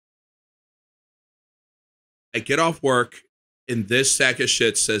I get off work and this sack of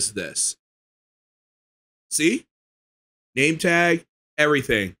shit says this. See? Name tag,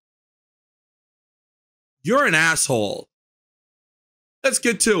 everything. You're an asshole. Let's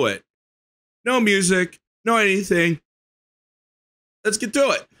get to it. No music, no anything. Let's get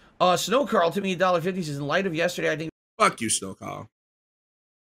to it. Snow Carl to me $1.50 says, in light of yesterday, I think. Fuck you, Snow Carl.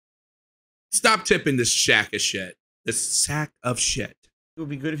 Stop tipping this sack of shit. This sack of shit. It would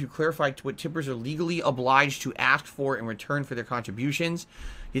be good if you clarified what tippers are legally obliged to ask for in return for their contributions.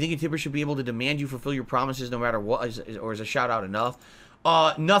 Do you think a tipper should be able to demand you fulfill your promises no matter what, or is a shout out enough?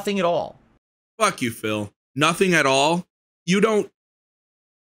 Nothing at all. Fuck you, Phil. Nothing at all. You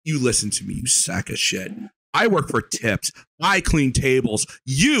listen to me, you sack of shit. I work for tips. I clean tables.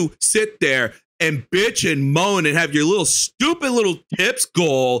 You sit there and bitch and moan and have your little stupid little tips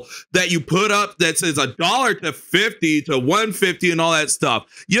goal that you put up that says $1 to 50 to 150 and all that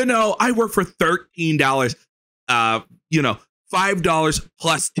stuff. You know, I work for $13. $5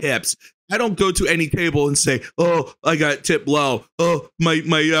 plus tips. I don't go to any table and say, oh, I got tip low. Oh,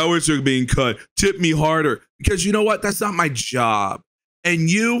 my hours are being cut. Tip me harder. Because you know what? That's not my job. And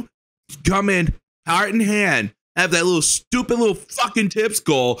you come in heart in hand, have that little stupid little fucking tips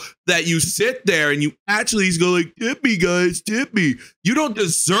goal that you sit there and you actually go like, tip me, guys, tip me. You don't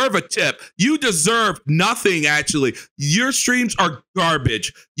deserve a tip. You deserve nothing, actually. Your streams are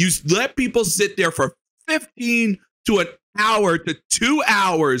garbage. You let people sit there for 15 to an hour to 2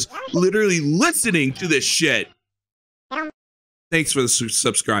 hours literally listening to this shit. Thanks for the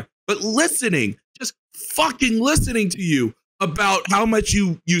subscribe. But listening, just fucking listening to you about how much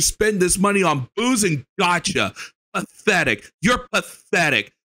you spend this money on booze and gotcha. Pathetic. You're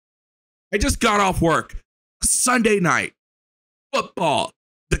pathetic. I just got off work. Sunday night. Football.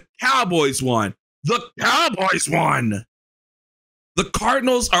 The Cowboys won. The Cowboys won. The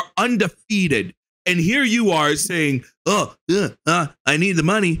Cardinals are undefeated. And here you are saying, I need the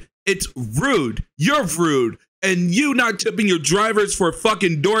money. It's rude. You're rude. And you not tipping your drivers for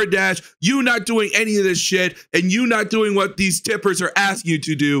fucking DoorDash, you not doing any of this shit, and you not doing what these tippers are asking you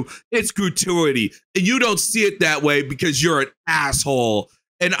to do, it's gratuity. And you don't see it that way because you're an asshole.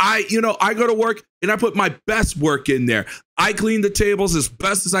 And I go to work and I put my best work in there. I clean the tables as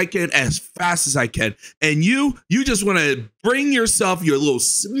best as I can, as fast as I can. And you just want to bring yourself, your little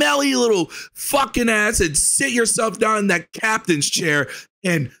smelly little fucking ass, and sit yourself down in that captain's chair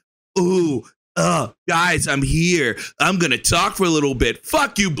and, guys, I'm here. I'm going to talk for a little bit.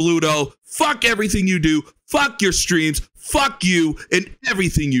 Fuck you, Bluto. Fuck everything you do. Fuck your streams. Fuck you and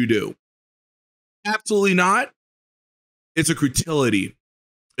everything you do. Absolutely not. It's a gratuity.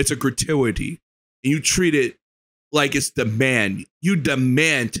 It's a gratuity. And you treat it like it's demand. You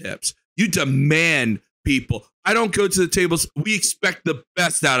demand tips. You demand people. I don't go to the tables. We expect the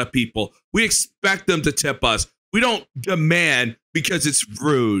best out of people. We expect them to tip us. We don't demand because it's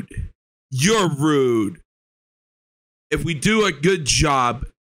rude. You're rude. If we do a good job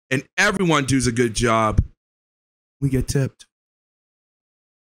and everyone does a good job, we get tipped.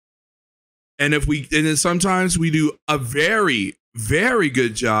 And then sometimes we do a very, very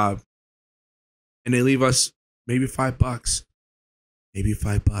good job and they leave us maybe $5, maybe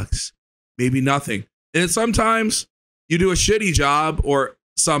 $5, maybe nothing. And then sometimes you do a shitty job or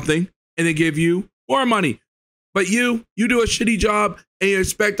something and they give you more money. But you do a shitty job and you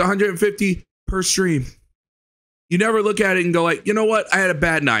expect 150 per stream. You never look at it and go like, you know what? I had a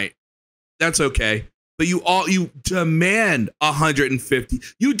bad night. That's okay. But you demand 150.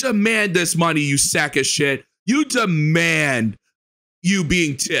 You demand this money, you sack of shit. You demand you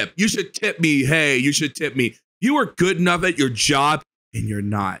being tipped. You should tip me. Hey, you should tip me. You are good enough at your job and you're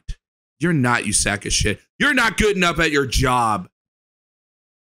not. You're not, you sack of shit. You're not good enough at your job.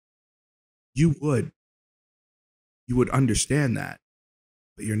 You would understand that,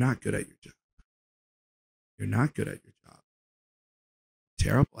 but you're not good at your job. You're not good at your job.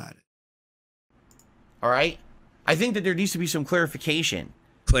 Terrible at it. All right. I think that there needs to be some clarification.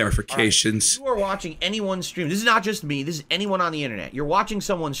 Clarifications. Right. You are watching anyone's stream. This is not just me. This is anyone on the internet. You're watching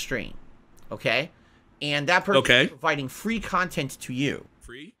someone's stream, okay? And that person is providing free content to you.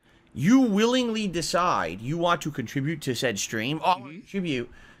 Free? You willingly decide you want to contribute to said stream. I want to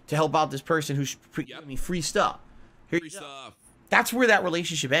contribute to help out this person who's giving me free stuff. Free stuff. That's where that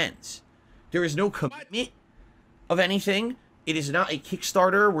relationship ends. There is no commitment of anything. It is not a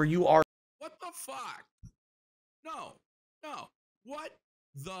Kickstarter where you are. What the fuck? No. What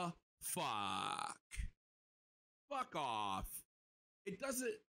the fuck? Fuck off. It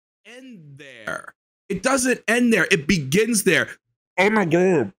doesn't end there. It doesn't end there. It begins there. Oh my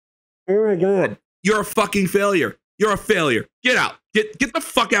God. Oh my God. You're a fucking failure. You're a failure. Get out. Get the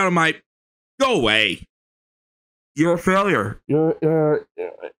fuck out of my. Go away. You're a failure. The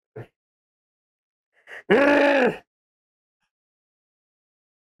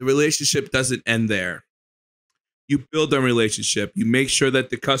relationship doesn't end there. You build a relationship. You make sure that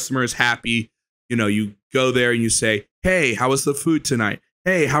the customer is happy. You know, you go there and you say, hey, how was the food tonight?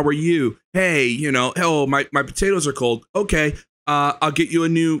 Hey, how are you? Hey, you know, oh, my potatoes are cold. Okay, I'll get you a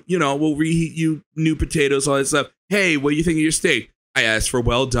new, you know, we'll reheat you new potatoes, all that stuff. Hey, what do you think of your steak? I asked for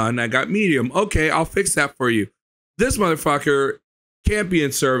well done. I got medium. Okay, I'll fix that for you. This motherfucker can't be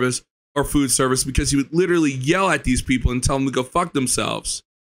in service or food service because he would literally yell at these people and tell them to go fuck themselves.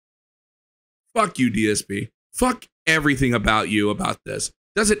 Fuck you, DSP. Fuck everything about you about this.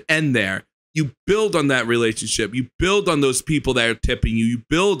 Doesn't end there. You build on that relationship. You build on those people that are tipping you. You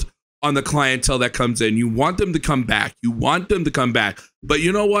build on the clientele that comes in. You want them to come back. You want them to come back. But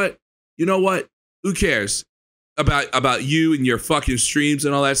you know what? You know what? Who cares about you and your fucking streams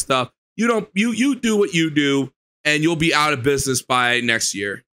and all that stuff? You don't. You do what you do, and you'll be out of business by next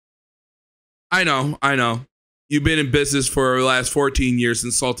year. I know. You've been in business for the last 14 years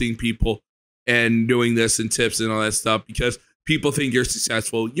insulting people and doing this and tips and all that stuff because people think you're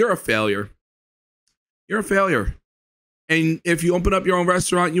successful. You're a failure. You're a failure. And if you open up your own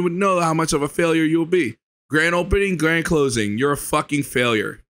restaurant, you would know how much of a failure you'll be. Grand opening, grand closing. You're a fucking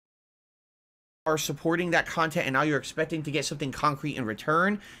failure. Are supporting that content and now you're expecting to get something concrete in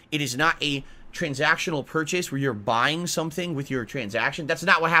return. It is not a transactional purchase where you're buying something with your transaction. That's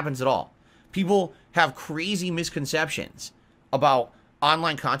not what happens at all. People have crazy misconceptions about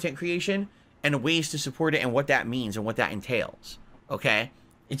online content creation and ways to support it and what that means and what that entails. Okay?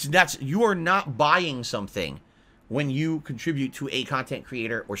 You are not buying something when you contribute to a content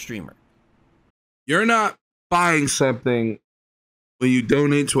creator or streamer. You're not buying something when you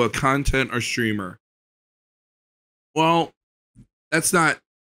donate to a content or streamer. Well, that's not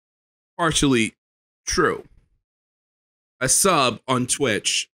partially true. A sub on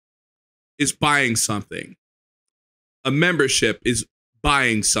Twitch is buying something. A membership is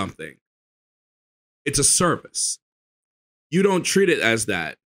buying something. It's a service. You don't treat it as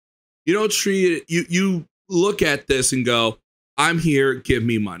that. You don't treat it, you look at this and go, I'm here, give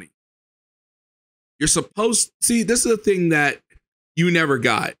me money. You're supposed, see, this is a thing that you never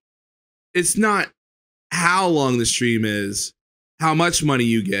got. It's not how long the stream is, how much money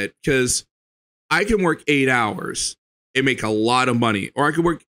you get, because I can work 8 hours and make a lot of money, or I could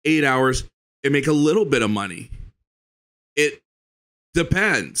work 8 hours and make a little bit of money. It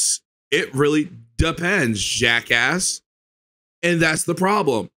depends. It really depends, jackass. And that's the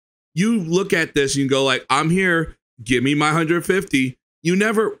problem. You look at this and you go like, I'm here, give me my 150. You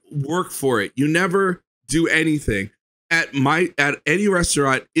never work for it. You never do anything. At any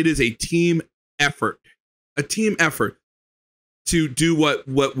restaurant, it is a team effort. A team effort to do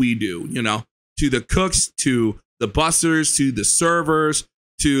what we do, you know, to the cooks, to the bussers, to the servers,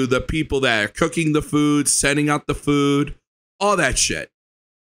 to the people that are cooking the food, sending out the food, all that shit.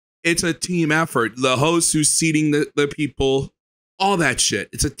 It's a team effort. The host who's seating the people, all that shit.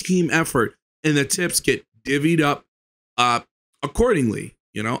 It's a team effort. And the tips get divvied up accordingly.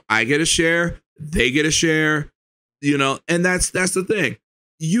 You know, I get a share, they get a share, you know, and that's the thing.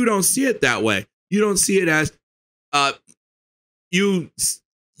 You don't see it that way. You don't see it as you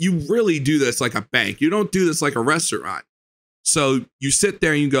really do this like a bank. You don't do this like a restaurant. So you sit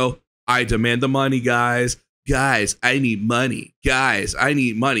there and you go, I demand the money, guys. Guys, I need money. Guys, I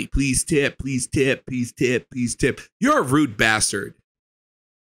need money. Please tip, please tip, please tip, please tip. You're a rude bastard.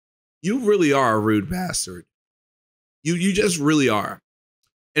 You really are a rude bastard. You just really are.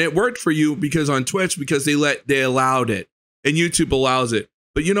 And it worked for you because on Twitch, because they allowed it. And YouTube allows it.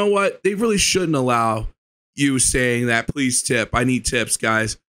 But you know what? They really shouldn't allow you saying that, please tip. I need tips,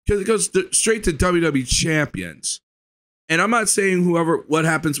 guys. Because it goes straight to WWE champions. And I'm not saying what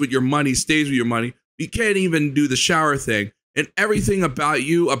happens with your money stays with your money. You can't even do the shower thing. And everything about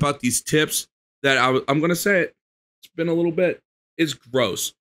you, about these tips that I'm going to say it, it's been a little bit, is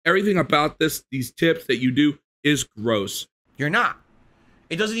gross. Everything about these tips that you do is gross. You're not.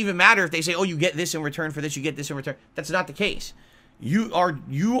 It doesn't even matter if they say, oh, you get this in return for this, you get this in return. That's not the case. You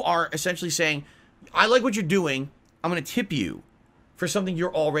are essentially saying, I like what you're doing. I'm going to tip you for something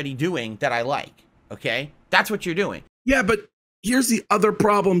you're already doing that I like. Okay? That's what you're doing. Yeah, but here's the other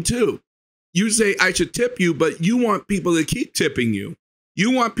problem too. You say I should tip you, but you want people to keep tipping you.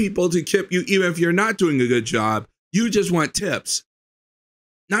 You want people to tip you even if you're not doing a good job. You just want tips.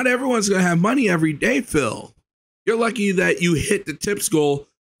 Not everyone's going to have money every day, Phil. You're lucky that you hit the tips goal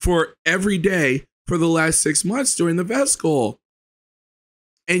for every day for the last 6 months during the vest goal.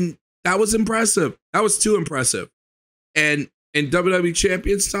 And that was impressive. That was too impressive. And And WWE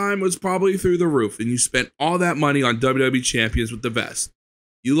Champions time was probably through the roof. And you spent all that money on WWE Champions with the vest.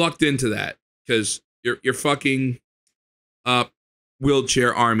 You lucked into that because your fucking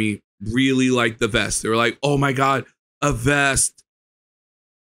wheelchair army really liked the vest. They were like, oh my God, a vest.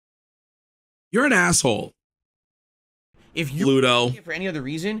 You're an asshole. If you Pluto. for any other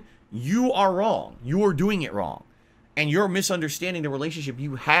reason, you are wrong. You are doing it wrong. And you're misunderstanding the relationship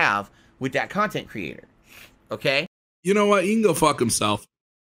you have with that content creator. Okay? You know what? He can go fuck himself.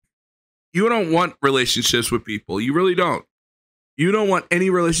 You don't want relationships with people. You really don't. You don't want any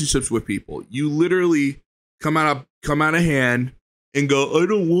relationships with people. You literally come out of hand and go, I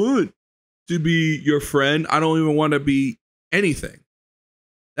don't want to be your friend. I don't even want to be anything.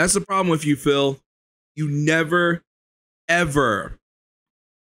 That's the problem with you, Phil. You never, ever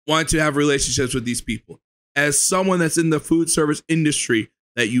want to have relationships with these people. As someone that's in the food service industry,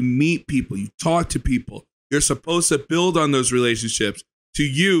 that you meet people, you talk to people, you're supposed to build on those relationships. To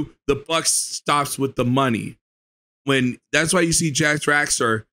you, the buck stops with the money. When that's why you see Jack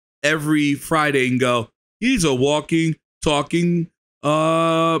Draxler every Friday and go, he's a walking, talking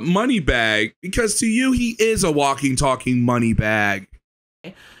money bag. Because to you, he is a walking, talking money bag.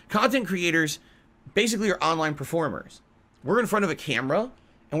 Content creators basically are online performers. We're in front of a camera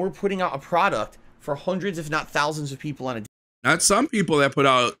and we're putting out a product for hundreds, if not thousands of people on a day. Not some people that put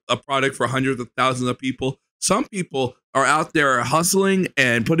out a product for hundreds of thousands of people. Some people are out there hustling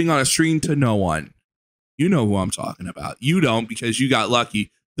and putting on a stream to no one. You know who I'm talking about. You don't, because you got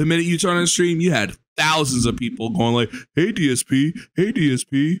lucky. The minute you turn on the stream, you had thousands of people going like, hey, DSP. Hey,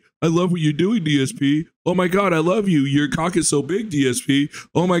 DSP. I love what you're doing, DSP. Oh, my God. I love you. Your cock is so big, DSP.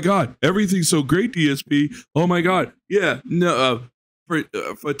 Oh, my God. Everything's so great, DSP. Oh, my God. Yeah. No,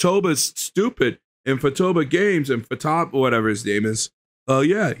 Fatoba's stupid. And Fatoba Games and Fatop, whatever his name is.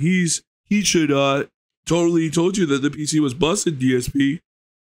 Yeah, he should totally told you that the PC was busted, DSP.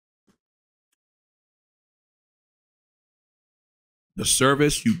 The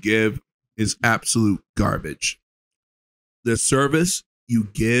service you give is absolute garbage. The service you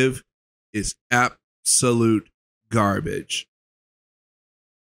give is absolute garbage.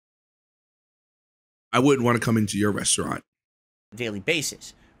 I wouldn't want to come into your restaurant. Daily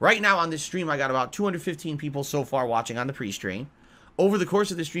basis. Right now on this stream, I got about 215 people so far watching on the pre-stream. Over the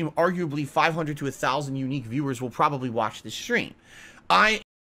course of the stream, arguably 500 to 1,000 unique viewers will probably watch this stream.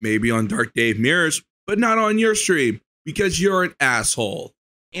 Maybe on Dark Dave Mirrors, but not on your stream, because you're an asshole.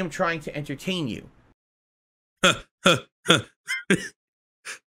 Am trying to entertain you. Try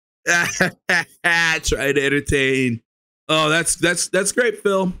to entertain. Oh, that's great,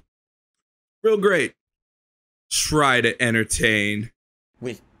 Phil. Real great. Try to entertain.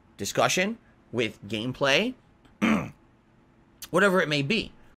 With discussion, with gameplay, whatever it may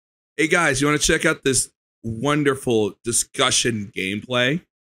be. Hey guys, you want to check out this wonderful discussion gameplay?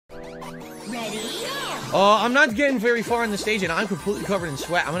 Ready? I'm not getting very far in the stage, and I'm completely covered in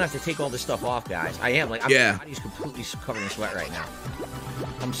sweat. I'm gonna have to take all this stuff off, guys. I am. Like, yeah. My body's completely covered in sweat right now.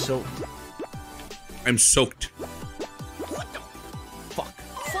 I'm soaked. I'm soaked. What the fuck?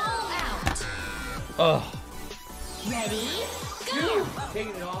 Fall out. Ugh. Ready? Go.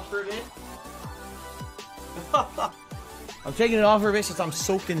 Taking it off for a bit. I'm taking it off for a bit since I'm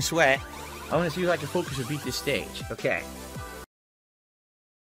soaked in sweat. I want to see if I can focus and beat this stage. Okay.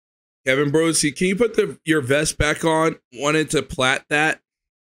 Kevin Brosey, can you put your vest back on? Wanted to plait that?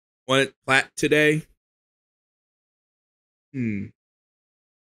 Wanted plait today? Ready?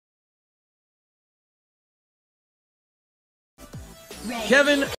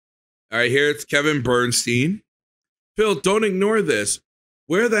 Kevin. All right, here it's Kevin Bernstein. Phil, don't ignore this.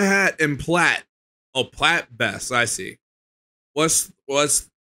 Wear the hat and plait. Oh, plait vest. I see. What's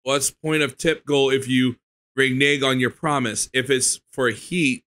point of tip goal if you renege on your promise? If it's for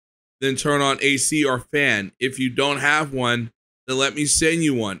heat, then turn on AC or fan. If you don't have one, then let me send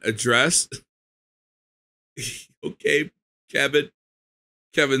you one. Address? Okay, Kevin.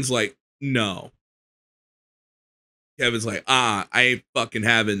 Kevin's like, no. Kevin's like, I ain't fucking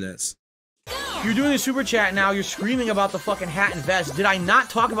having this. You're doing a super chat now. You're screaming about the fucking hat and vest. Did I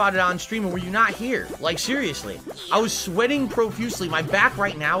not talk about it on stream, or were you not here? Like, seriously. I was sweating profusely. My back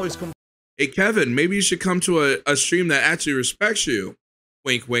right now is... Hey, Kevin, maybe you should come to a stream that actually respects you.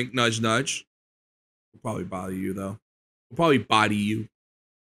 Wink, wink, nudge, nudge. We'll probably bother you, though. We'll probably body you.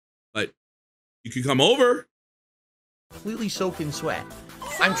 But you can come over. Completely soaked in sweat.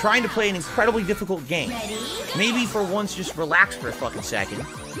 I'm trying to play an incredibly difficult game. Ready? Maybe for once, just relax for a fucking second.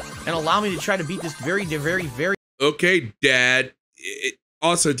 And allow me to try to beat this very... Okay, Dad.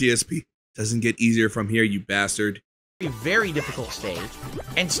 Also, DSP, doesn't get easier from here, you bastard. very difficult stage,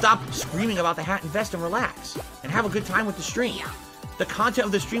 and stop screaming about the hat and vest and relax and have a good time with the stream. The content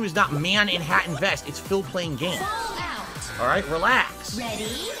of the stream is not man in hat and vest. It's Phil playing games. All right, relax. Ready,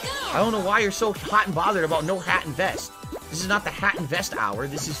 go. I don't know why you're so hot and bothered about no hat and vest. This is not the hat and vest hour.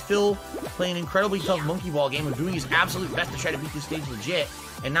 This is Phil playing an incredibly tough monkey ball game and doing his absolute best to try to beat this stage legit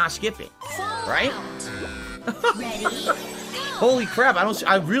and not skip it. Right? Ready, go. Holy crap, I'm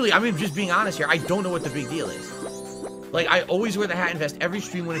just being honest here. I don't know what the big deal is. Like, I always wear the hat and vest every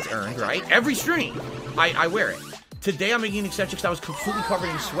stream when it's earned, right? Every stream, I wear it. Today, I'm making an exception because I was completely covered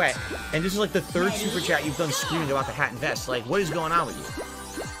in sweat, and this is like the third super chat you've done screaming about the hat and vest. Like, what is going on with you?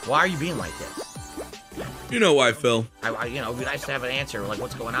 Why are you being like this? You know why, Phil? You know, it'd be nice to have an answer. Like,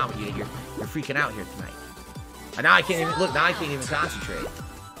 what's going on with you? You're freaking out here tonight. And now I can't even look. Now I can't even concentrate.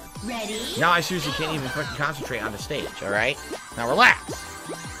 Ready, Now I seriously can't even fucking concentrate on the stage. All right, now relax.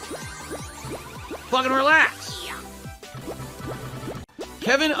 Fucking relax.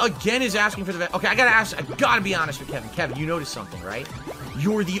 Kevin again is asking for the vest. Okay, I gotta be honest with Kevin. Kevin, you noticed something, right?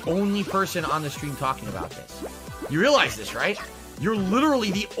 You're the only person on the stream talking about this. You realize this, right? You're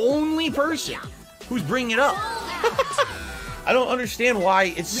literally the only person who's bringing it up. I don't understand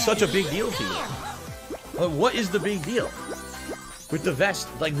why it's such a big deal to you. Like, what is the big deal with the vest?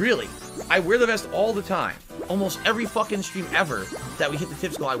 Like, really? I wear the vest all the time. Almost every fucking stream ever that we hit the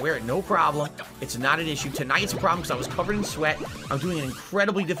tip school, I wear it, no problem. It's not an issue. Tonight it's a problem because I was covered in sweat. I'm doing an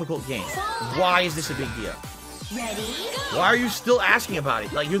incredibly difficult game. Why is this a big deal? ready, go. Why are you still asking about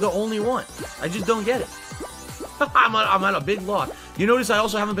it? Like, you're the only one. I just don't get it. I'm at a big loss. You notice I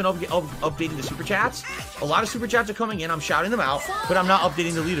also haven't been updating the super chats. A lot of super chats are coming in. I'm shouting them out, but I'm not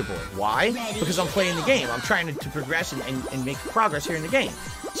updating the leaderboard. Why? Because I'm playing the game. I'm trying to progress and make progress here in the game.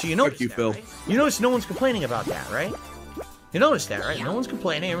 So you notice that, Phil. right? You notice no one's complaining about that, right? You notice that, right? No one's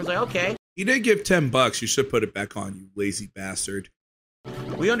complaining. Everyone's like, okay. He did give $10. You should put it back on, you lazy bastard.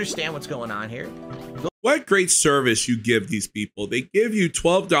 We understand what's going on here. What great service you give these people. They give you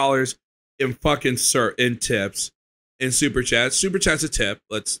 $12 in fucking in tips in super chats. Super chat's a tip.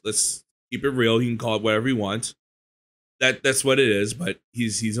 Let's keep it real. You can call it whatever you want. That's what it is, but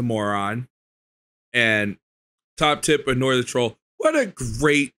he's a moron. And top tip, ignore the troll. What a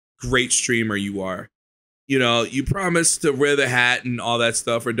great streamer you are. You know, you promise to wear the hat and all that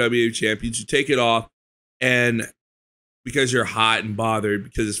stuff for WWE champions. You take it off, and because you're hot and bothered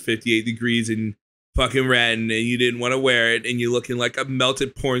because it's 58 degrees and fucking red, and you didn't want to wear it, and you're looking like a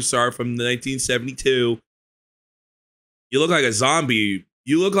melted porn star from 1972. You look like a zombie.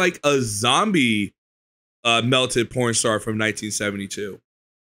 You look like a zombie melted porn star from 1972.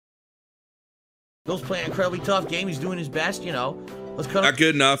 Bill's playing an incredibly tough game. He's doing his best, you know. Let's cut. Not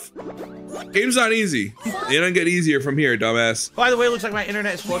good enough. Game's not easy. It don't get easier from here, dumbass. By the way, it looks like my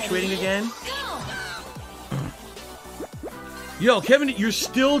internet is fluctuating again. Go. Yo, Kevin, you're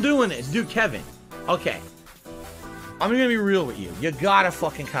still doing this. Dude, Kevin. Okay. I'm gonna be real with you. You gotta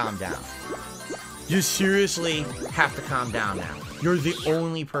fucking calm down. You seriously have to calm down now. You're the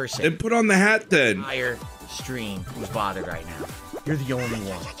only person Then put on the hat then. entire stream who's bothered right now. You're the only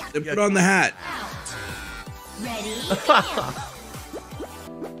one. Then put on the hat. Ready,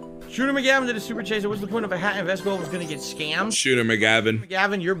 Shooter McGavin did a super chaser. What's the point of a hat and vest goal was gonna get scammed? Shooter McGavin.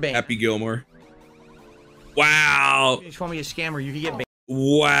 McGavin, you're banned. Happy Gilmore. Wow. If you call me a scammer, you can get banned.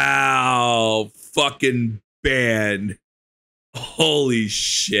 Wow. Fucking banned. Holy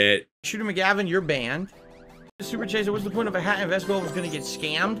shit. Shooter McGavin, you're banned. Super chaser. What's the point of a hat and vest goal was gonna get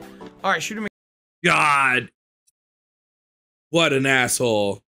scammed? All right, Shooter. God. What an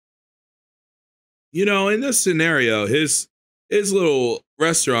asshole. You know, in this scenario, his little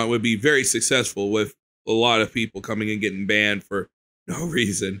restaurant would be very successful with a lot of people coming and getting banned for no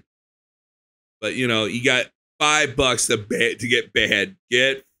reason. But, you know, you got $5 to get banned.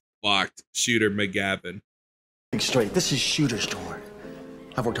 Get fucked, Shooter McGavin. Think straight. This is Shooter's tour.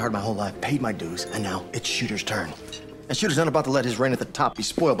 I've worked hard my whole life, paid my dues, and now it's Shooter's turn. And Shooter's not about to let his reign at the top be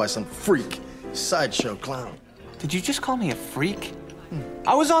spoiled by some freak, sideshow clown. Did you just call me a freak?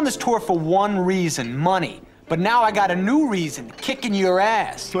 I was on this tour for one reason, money. But now I got a new reason, kicking your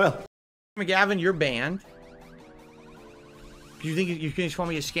ass. Well, McGavin, you're banned. If you think you can just call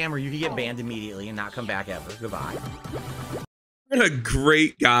me a scammer, you can get banned immediately and not come back ever. Goodbye. You're a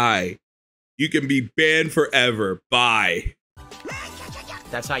great guy. You can be banned forever. Bye.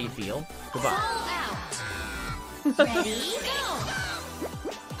 That's how you feel. Goodbye. ready, go.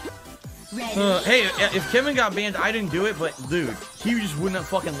 Ready, Hey, if Kevin got banned, I didn't do it, but dude, he just wouldn't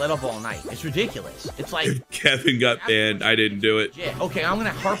fucking let up all night. It's ridiculous. It's like, If Kevin got banned, I didn't do it. yeah, okay, I'm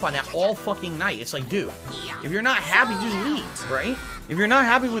gonna harp on that all fucking night. It's like, dude, if you're not happy, just leave, right? If you're not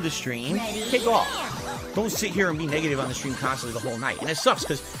happy with the stream, take off. Don't sit here and be negative on the stream constantly the whole night. And it sucks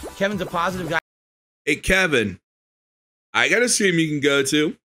because Kevin's a positive guy. Hey, Kevin, I got a stream you can go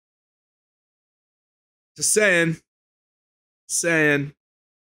to. Just saying.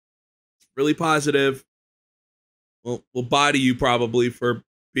 Really positive. We'll body you probably for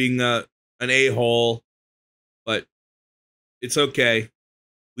being an a-hole, but it's okay.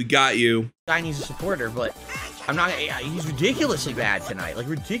 We got you. Guy needs a supporter, but I'm not. He's ridiculously bad tonight. Like,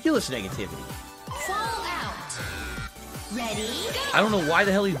 ridiculous negativity. Fall out. Ready? Go. I don't know why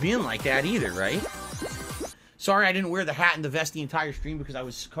the hell he's being like that either, right? Sorry I didn't wear the hat and the vest the entire stream because I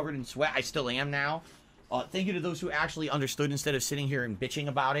was covered in sweat. I still am now. Thank you to those who actually understood instead of sitting here and bitching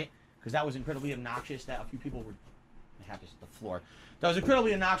about it, because that was incredibly obnoxious that a few people were... I have this at the floor. That was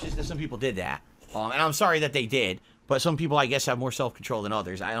incredibly obnoxious that some people did that. And I'm sorry that they did, but some people, I guess, have more self-control than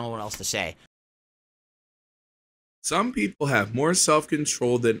others. I don't know what else to say. Some people have more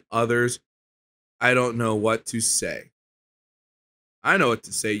self-control than others. I don't know what to say. I know what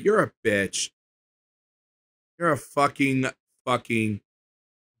to say. You're a bitch. You're a fucking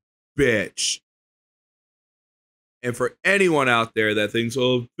bitch. And for anyone out there that thinks,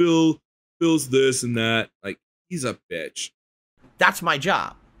 oh, Phil's this and that, like, he's a bitch. That's my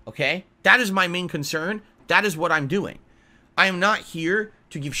job, okay? That is my main concern. That is what I'm doing. I am not here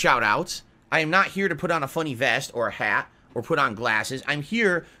to give shout-outs. I am not here to put on a funny vest or a hat or put on glasses. I'm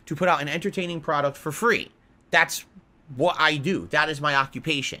here to put out an entertaining product for free. That's what I do. That is my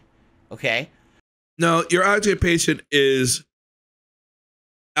occupation, okay? No, your occupation is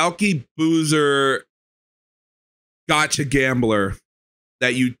alky boozer gotcha gambler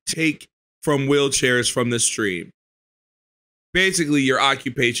that you take from wheelchairs from the stream. Basically, your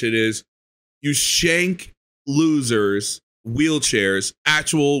occupation is you shank losers, wheelchairs,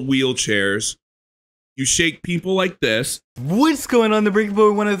 actual wheelchairs. You shake people like this. What's going on, the Breakboy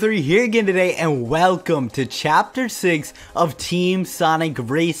 103 here again today, and welcome to Chapter 6 of Team Sonic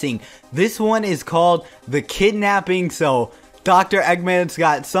Racing. This one is called The Kidnapping, so Dr. Eggman's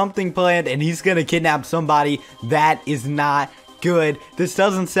got something planned and he's gonna kidnap somebody. That is not good. This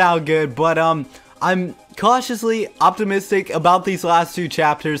doesn't sound good, but I'm cautiously optimistic about these last two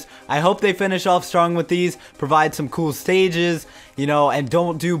chapters. I hope they finish off strong with these, provide some cool stages, you know, and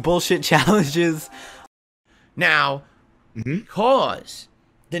don't do bullshit challenges. Now, because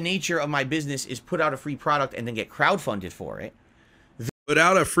the nature of my business is put out a free product and then get crowdfunded for it. Put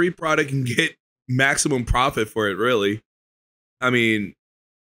out a free product and get maximum profit for it, really. I mean,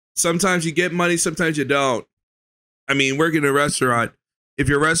 sometimes you get money, sometimes you don't. I mean, working in a restaurant, if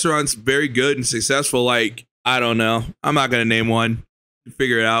your restaurant's very good and successful, like, I don't know, I'm not going to name one.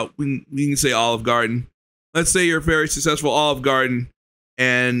 Figure it out. We can say Olive Garden. Let's say you're a very successful Olive Garden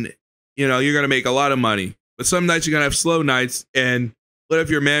and, you know, you're going to make a lot of money. But some nights you're going to have slow nights. And what if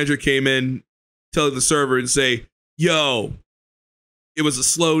your manager came in, tell the server and say, yo, it was a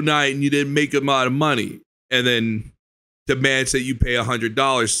slow night and you didn't make a lot of money. And then demands that you pay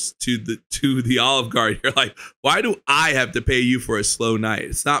 $100 to the Olive Garden. You're like, why do I have to pay you for a slow night?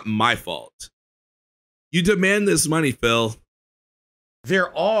 It's not my fault. You demand this money, Phil.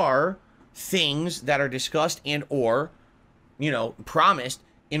 There are things that are discussed and or, you know, promised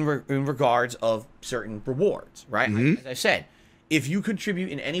in regards of certain rewards, right? As I said, if you contribute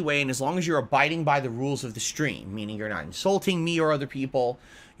in any way, and as long as you're abiding by the rules of the stream, meaning you're not insulting me or other people,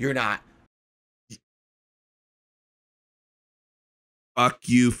 you're not... Fuck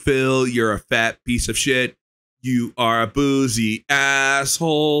you, Phil. You're a fat piece of shit. You are a boozy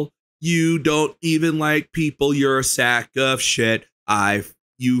asshole. You don't even like people. You're a sack of shit.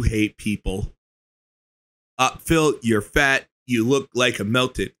 You hate people. Phil, you're fat. You look like a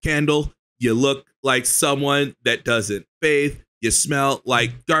melted candle. You look like someone that doesn't bathe. You smell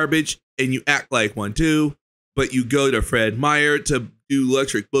like garbage, and you act like one too. But you go to Fred Meyer to do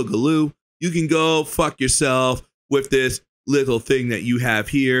Electric Boogaloo. You can go fuck yourself with this little thing that you have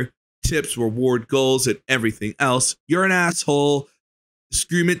here. Tips, reward, goals, and everything else. You're an asshole.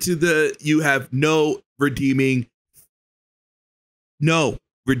 Scream it to the... You have no redeeming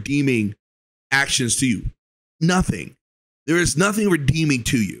actions to you. Nothing. There is nothing redeeming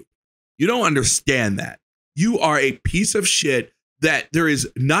to you. You don't understand that. You are a piece of shit that there is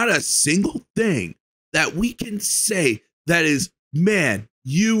not a single thing that we can say that is, man,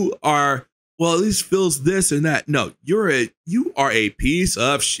 you are, well, at least Phil's this and that. No, you are a piece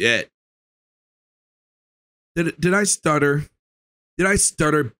of shit. Did I stutter? Did I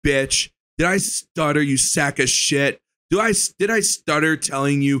stutter, bitch? Did I stutter, you sack of shit? Did I stutter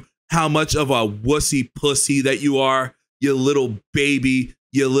telling you how much of a wussy pussy that you are? You little baby,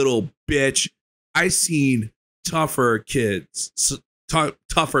 you little bitch. I seen tougher kids,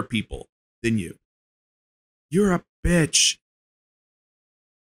 tougher people than you. You're a bitch.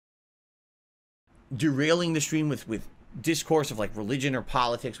 Derailing the stream with discourse of like religion or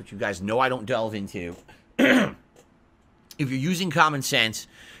politics, which you guys know I don't delve into. If you're using common sense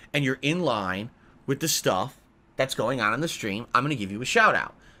and you're in line with the stuff that's going on in the stream, I'm going to give you a shout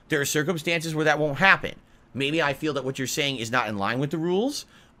out. There are circumstances where that won't happen. Maybe I feel that what you're saying is not in line with the rules,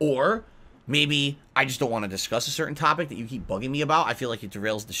 or maybe I just don't want to discuss a certain topic that you keep bugging me about. I feel like it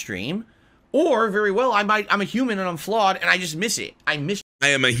derails the stream. Or very well, I'm a human and I'm flawed and I just miss it. I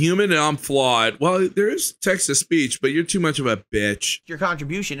am a human and I'm flawed. Well, there is text to speech, but you're too much of a bitch. Your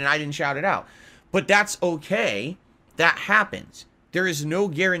contribution and I didn't shout it out. But that's okay. That happens. There is no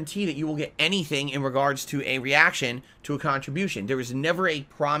guarantee that you will get anything in regards to a reaction to a contribution. There is never a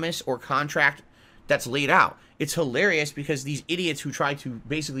promise or contract that's laid out. It's hilarious because these idiots who try to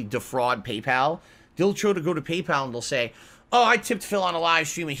basically defraud PayPal, they'll try to go to PayPal and they'll say, oh, I tipped Phil on a live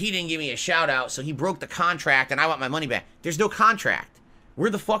stream and he didn't give me a shout out, so he broke the contract and I want my money back. There's no contract. Where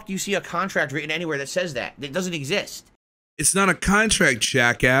the fuck do you see a contract written anywhere that says that? It doesn't exist. It's not a contract,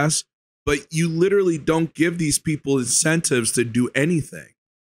 jackass, but you literally don't give these people incentives to do anything.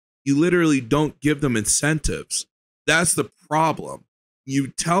 You literally don't give them incentives. That's the problem. You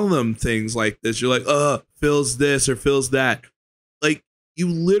tell them things like this. You're like, Phil's this or Phil's that. Like, you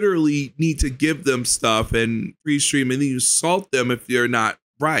literally need to give them stuff and free stream, and then you salt them if they're not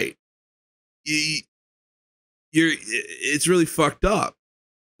right. It's really fucked up.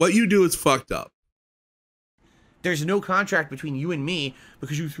 What you do is fucked up. There's no contract between you and me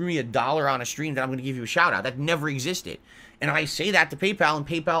because you threw me $1 on a stream that I'm going to give you a shout out. That never existed. And I say that to PayPal, and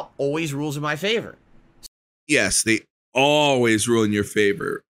PayPal always rules in my favor. Yes, they always rule in your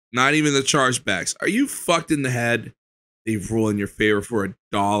favor. Not even the chargebacks. Are you fucked in the head? They rule in your favor for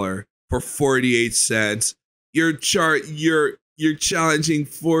 $1, for 48 cents. You're challenging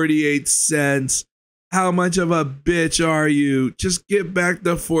 48 cents. How much of a bitch are you? Just get back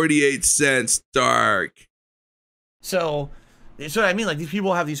the 48 cents, Dark. So that's what I mean. Like, these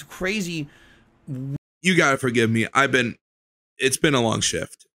people have these crazy. You gotta forgive me. It's been a long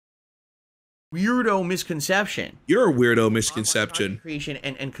shift. Weirdo misconception. You're a weirdo misconception. Creation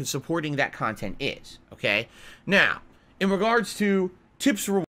and supporting that content is okay. Now, in regards to tips,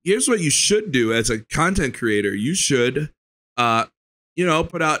 here's what you should do as a content creator. You should,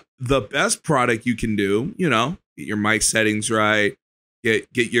 put out the best product you can do. Get your mic settings right, get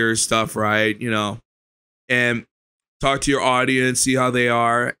your stuff right. And talk to your audience, see how they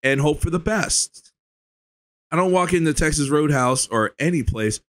are, and hope for the best. I don't walk into Texas Roadhouse or any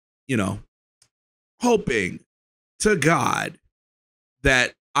place, hoping to God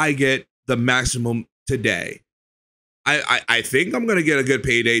that I get the maximum today. I think I'm going to get a good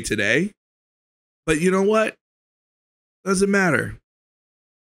payday today, but you know what? Doesn't matter.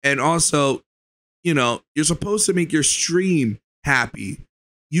 And also, you're supposed to make your stream happy.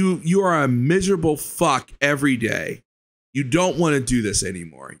 You are a miserable fuck every day. You don't want to do this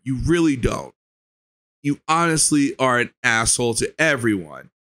anymore. You really don't. You honestly are an asshole to everyone.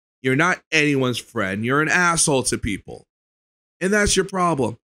 You're not anyone's friend. You're an asshole to people. And that's your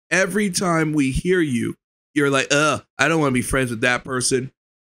problem. Every time we hear you, you're like, I don't want to be friends with that person.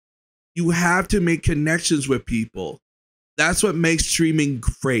 You have to make connections with people. That's what makes streaming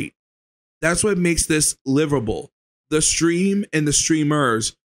great. That's what makes this livable. The stream and the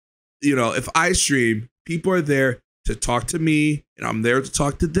streamers, if I stream, people are there to talk to me and I'm there to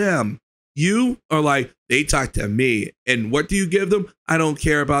talk to them. You are like, they talk to me. And what do you give them? I don't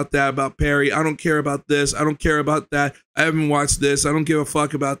care about that, about Perry. I don't care about this. I don't care about that. I haven't watched this. I don't give a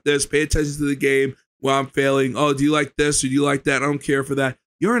fuck about this. Pay attention to the game while I'm failing. Oh, do you like this or do you like that? I don't care for that.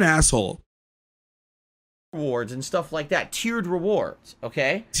 You're an asshole. Rewards and stuff like that. Tiered rewards,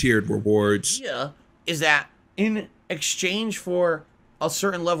 okay? Tiered rewards. Yeah, is that in exchange for a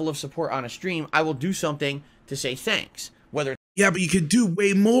certain level of support on a stream, I will do something to say thanks. Yeah, but you could do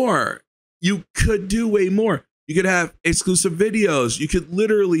way more. You could do way more. You could have exclusive videos. You could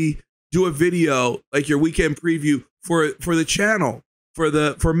literally do a video like your weekend preview for the channel,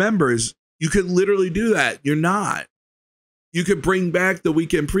 for members. You could literally do that. You're not. You could bring back the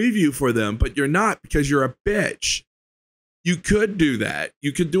weekend preview for them, but you're not because you're a bitch. You could do that.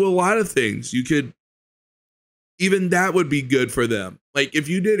 You could do a lot of things. Even that would be good for them. Like if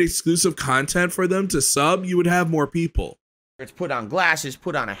you did exclusive content for them to sub, you would have more people. It's put on glasses,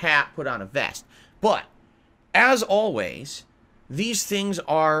 put on a hat, put on a vest. But as always, these things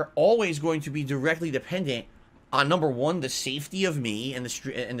are always going to be directly dependent on, number one, the safety of me and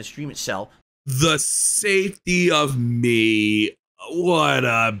the stream itself. The safety of me. What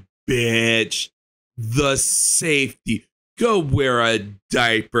a bitch. The safety. Go wear a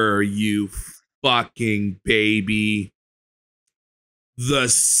diaper, you fucking baby. The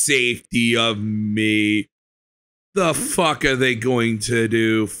safety of me. The fuck are they going to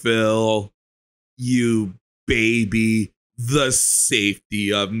do, Phil? You baby. The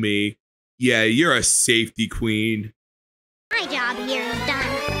safety of me. Yeah, you're a safety queen. My job here is done.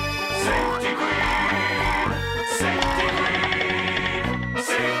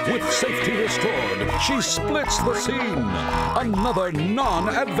 With safety restored, she splits the scene. Another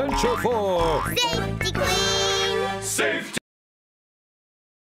non-adventure for Safety Queen! Safety.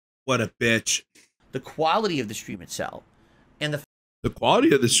 What a bitch. The quality of the stream itself and The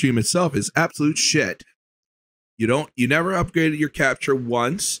quality of the stream itself is absolute shit. You never upgraded your capture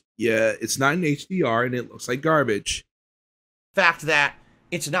once. Yeah, it's not in HDR and it looks like garbage. fact that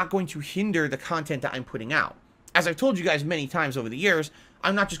it's not going to hinder the content that I'm putting out. As I've told you guys many times over the years,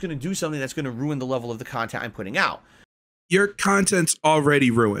 I'm not just going to do something that's going to ruin the level of the content I'm putting out. Your content's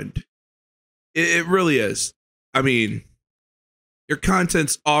already ruined. It really is. I mean, your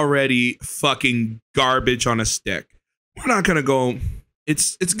content's already fucking garbage on a stick. We're not going to go,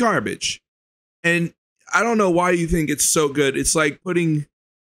 it's garbage. And I don't know why you think it's so good. It's like putting,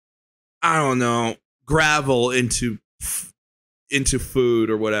 I don't know, gravel into food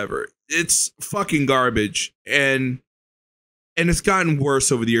or whatever. It's fucking garbage. And it's gotten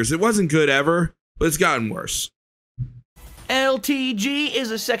worse over the years. It wasn't good ever, but it's gotten worse. LTG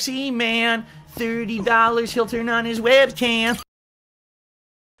is a sexy man. $30 he'll turn on his webcam.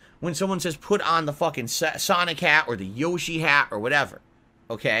 When someone says put on the fucking Sonic hat or the Yoshi hat or whatever,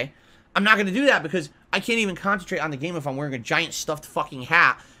 okay? I'm not going to do that because I can't even concentrate on the game if I'm wearing a giant stuffed fucking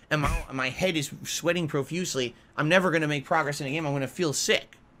hat and my head is sweating profusely. I'm never going to make progress in the game. I'm going to feel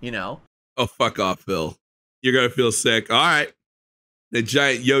sick, you know? Oh, fuck off, Phil. You're going to feel sick. All right. The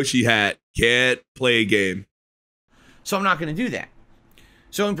giant Yoshi hat can't play a game. So I'm not going to do that.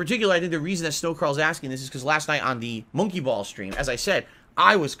 So in particular, I think the reason that Snowcrawl's asking this is because last night on the Monkey Ball stream, as I said,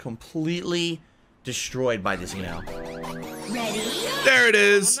 I was completely destroyed by this email. Ready? There it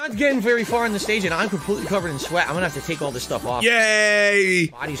is. I'm not getting very far in the stage, and I'm completely covered in sweat. I'm going to have to take all this stuff off. Yay!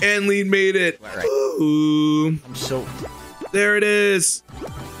 And Lead made it. Right. Ooh. I'm so... There it is.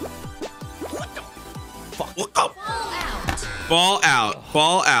 Fuck. Fall out. Fall out.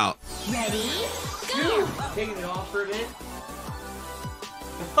 Fall out. Ready? Go! Taking it off for a bit.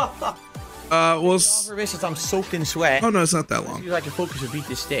 Well, Off for a bit since I'm soaked in sweat. oh no, it's not that long. See if I can focus or beat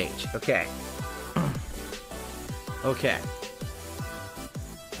this stage. Okay. Okay.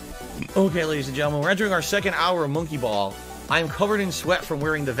 Okay, ladies and gentlemen, we're entering our second hour of Monkey Ball. I am covered in sweat from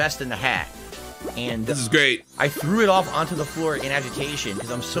wearing the vest and the hat. And This is great. I threw it off onto the floor in agitation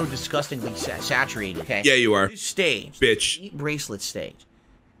because I'm so disgustingly saturated, okay? Yeah, you are. This stage, Bitch. the 8 bracelet stage,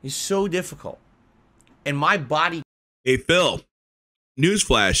 is so difficult. And my body... Hey, Phil.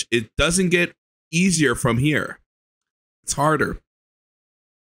 Newsflash. It doesn't get easier from here. It's harder.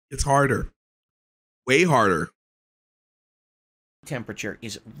 It's harder. Way harder. temperature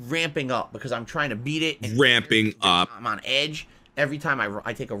is ramping up because I'm trying to beat it. And Ramping up. I'm on edge every time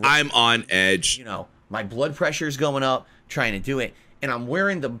I take a run. I'm on edge. You know, my blood pressure is going up trying to do it. And I'm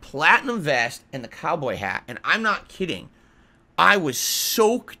wearing the platinum vest and the cowboy hat. And I'm not kidding. I was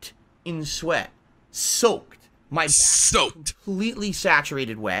soaked in sweat. Soaked. My back Soaked. completely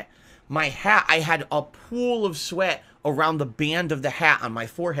saturated wet. My hat, I had a pool of sweat around the band of the hat on my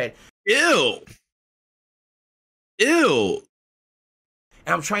forehead. Ew. Ew.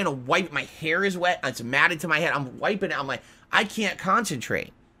 And I'm trying to wipe. My hair is wet. It's matted to my head. I'm wiping it. I'm like, I can't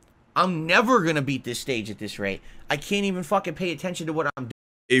concentrate. I'm never going to beat this stage at this rate. I can't even fucking pay attention to what I'm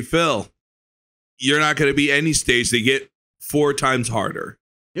Hey, Phil. You're not going to be any stage. They get 4 times harder.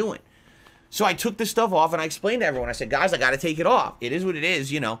 doing. So I took this stuff off and I explained to everyone. I said, guys, I got to take it off. It is what it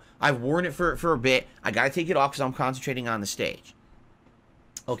is. You know, I've worn it for a bit. I got to take it off because I'm concentrating on the stage.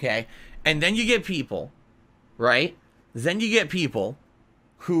 Okay. And then you get people, right? Then you get people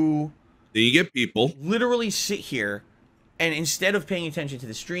who Then you get people. literally sit here and instead of paying attention to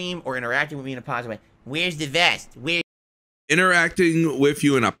the stream or interacting with me in a positive way, where's the vest? Where? Interacting with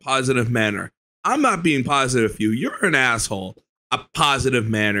you in a positive manner. I'm not being positive with you. You're an asshole. A positive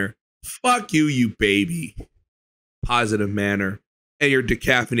manner. Fuck you, you baby. Positive manner. And your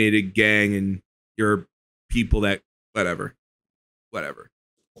decaffeinated gang and your people that whatever. Whatever.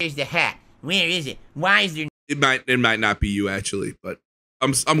 Where's the hat? Where is it? Why is there It might not be you actually, but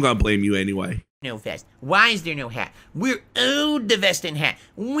I'm gonna blame you anyway. no vest? Why is there no hat? We're owed the vest and hat.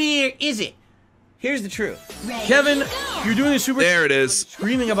 Where is it? Here's the truth. Ready, Kevin, go. you're doing a super There it is.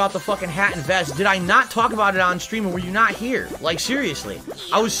 screaming about the fucking hat and vest. Did I not talk about it on stream, or were you not here? Like, seriously.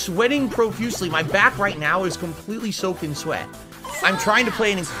 I was sweating profusely. My back right now is completely soaked in sweat. I'm trying to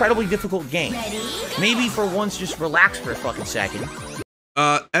play an incredibly difficult game. Ready? Maybe for once, just relax for a fucking second.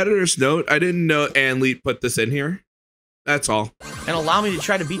 Editor's note, I didn't know Anlete put this in here. That's all. And allow me to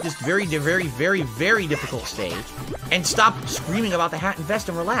try to beat this very, very, very, very difficult stage. And stop screaming about the hat and vest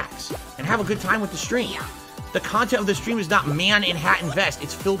and relax. And have a good time with the stream. The content of the stream is not man in hat and vest.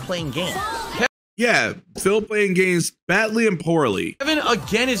 It's Phil playing games. Yeah, Phil playing games badly and poorly. Kevin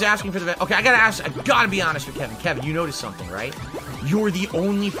again is asking for the vest. Okay, I gotta be honest with Kevin. Kevin, you noticed something, right? You're the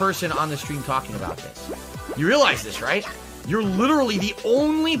only person on the stream talking about this. You realize this, right? You're literally the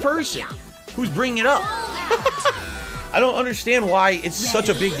only person who's bringing it up. I don't understand why it's such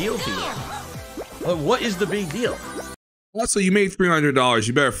a big deal to you. What is the big deal? Also, you made $300.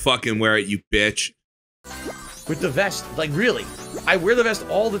 You better fucking wear it, you bitch. With the vest, like really. I wear the vest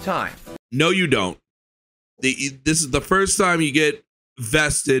all the time. No, you don't. This is the first time you get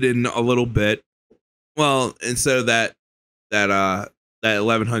vested in a little bit. Well, instead of that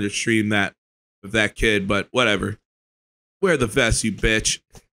 1100 stream that of that kid, but whatever. Wear the vest, you bitch.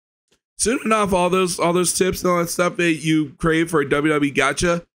 Soon enough, all those tips and all that stuff that you crave for a WWE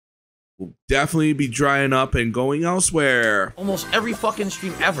Gotcha will definitely be drying up and going elsewhere. Almost every fucking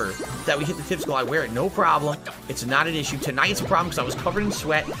stream ever that we hit the tips goal, I wear it, no problem. It's not an issue. Tonight it's a problem because I was covered in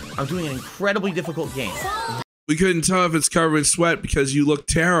sweat. I'm doing an incredibly difficult game. We couldn't tell if it's covered in sweat because you look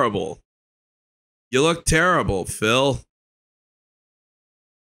terrible. You look terrible, Phil.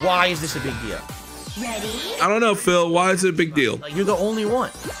 Why is this a big deal? Ready? I don't know, Phil. Why is it a big deal? Like, you're the only one.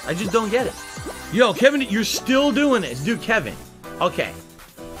 I just don't get it. Yo, Kevin, you're still doing this. Dude, Kevin. Okay.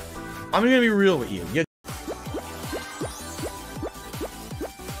 I'm gonna be real with you.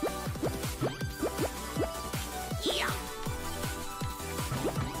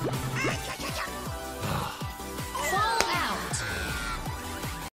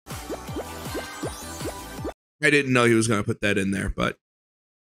 I didn't know he was going to put that in there, but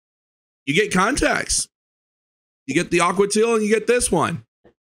you get contacts. You get the Aqua Teal and you get this one.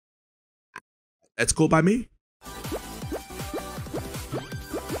 That's cool by me.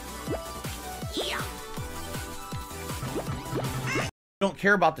 Don't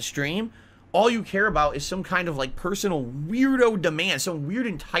care about the stream. All you care about is some kind of like personal weirdo demand, some weird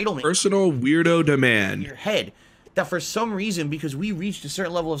entitlement. Personal weirdo demand. In your head that for some reason, because we reached a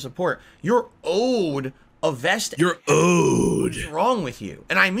certain level of support, you're owed a vest. You're owed. What's wrong with you?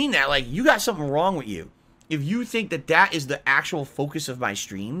 And I mean that, like, you got something wrong with you. If you think that that is the actual focus of my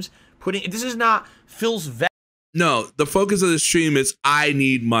streams, this is not Phil's vest. No, the focus of the stream is I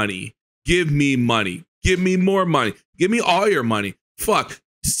need money. Give me money. Give me more money. Give me all your money. Fuck.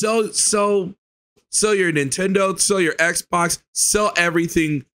 Sell your Nintendo, sell your Xbox, sell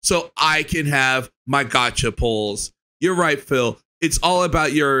everything so I can have my gotcha pulls. You're right, Phil. It's all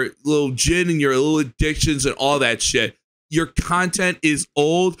about your little gin and your little addictions and all that shit. Your content is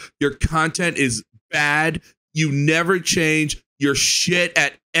old. Your content is bad. You never change. You're shit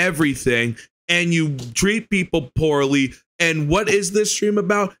at everything. And you treat people poorly. And what is this stream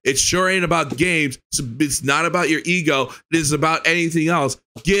about? It sure ain't about games. It's not about your ego. It is about anything else.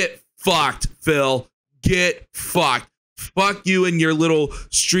 Get fucked, Phil. Get fucked. Fuck you and your little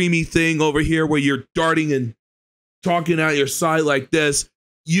streamy thing over here where you're darting and talking out your side like this.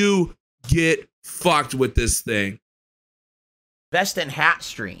 You get fucked with this thing. Vest and hat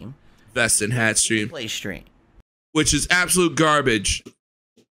stream. Vest and hat stream. Play stream. Which is absolute garbage.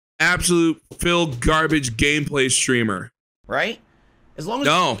 Absolute Phil garbage gameplay streamer. Right? As long as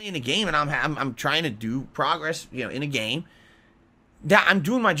I'm playing a game and I'm trying to do progress, you know, in a game, that I'm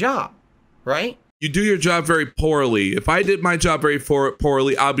doing my job, right? You do your job very poorly. If I did my job very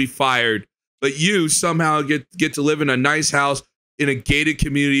poorly, I'll be fired. But you somehow get to live in a nice house in a gated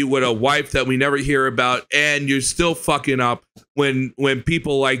community with a wife that we never hear about, and you're still fucking up when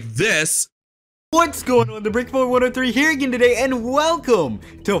people like this. What's going on? The Brickboy 103 here again today, and welcome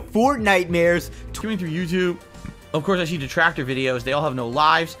to Fortnitemares. Coming through YouTube. Of course, I see detractor videos. They all have no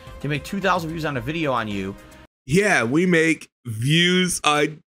lives. They make 2,000 views on a video on you. Yeah, we make views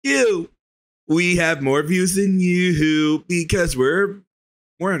on you. We have more views than you because we're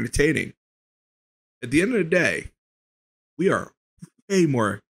more entertaining. At the end of the day, we are way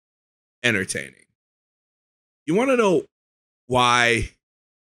more entertaining. You want to know why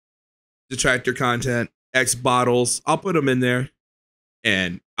detractor content, X bottles, I'll put them in there,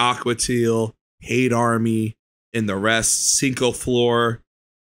 and Aqua Teal, Hate Army, and the rest, Cinco Floor.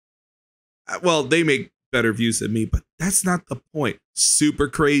 Well, they make better views than me, but that's not the point. Super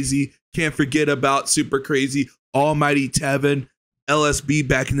Crazy, can't forget about Super Crazy, Almighty Tevin, LSB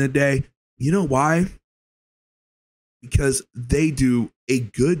back in the day. You know why? Because they do a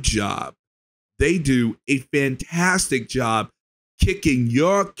good job. They do a fantastic job kicking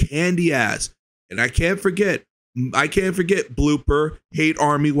your candy ass. And I can't forget Blooper, Hate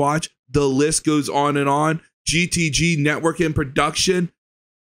Army Watch. The list goes on and on. GTG Network and Production.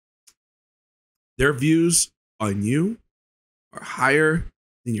 Their views on you are higher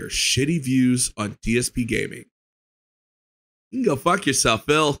than your shitty views on DSP Gaming. You can go fuck yourself,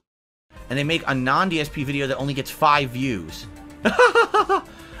 Phil. And they make a non-DSP video that only gets 5 views. I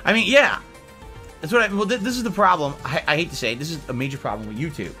mean, yeah. That's what well, this is the problem. I hate to say it, this is a major problem with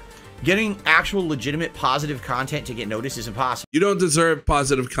YouTube. Getting actual legitimate positive content to get noticed is impossible. You don't deserve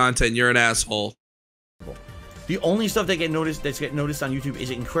positive content. You're an asshole. The only stuff that that's get noticed on YouTube is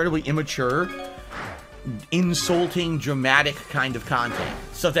incredibly immature, insulting, dramatic kind of content.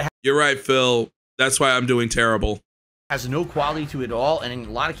 Stuff that You're right, Phil. That's why I'm doing terrible. Has no quality to it all, and in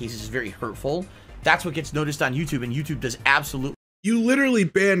a lot of cases is very hurtful. That's what gets noticed on YouTube, and YouTube does absolutely. You literally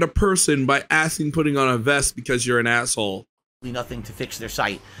banned a person by asking putting on a vest because you're an asshole. Nothing to fix their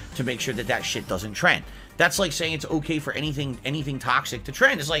site to make sure that that shit doesn't trend. That's like saying it's okay for anything toxic to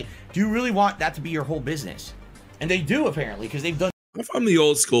trend. It's like, do you really want that to be your whole business? And they do, apparently, because they've done. I'm from the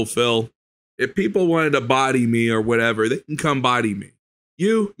old school, Phil. If people wanted to body me or whatever, they can come body me.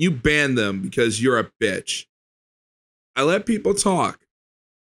 You ban them because you're a bitch. I let people talk.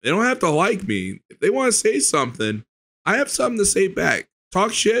 They don't have to like me. If they want to say something, I have something to say back.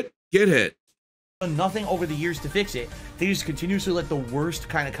 Talk shit, get hit. Nothing over the years to fix it. They just continuously let the worst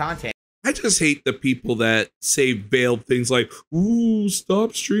kind of content. I just hate the people that say veiled things like, ooh,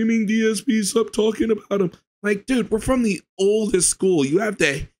 stop streaming DSP, stop talking about them. Like, dude, we're from the oldest school. You have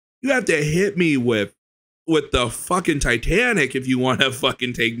to hit me with the fucking Titanic if you want to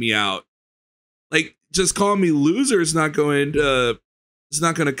fucking take me out. Like, just call me loser is not going to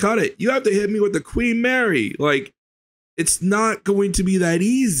cut it. You have to hit me with the Queen Mary. Like, it's not going to be that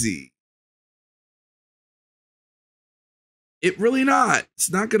easy. It really not.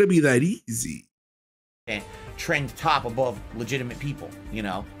 It's not going to be that easy. And trend top above legitimate people, you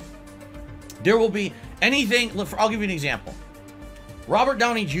know. There will be anything. Look, I'll give you an example. Robert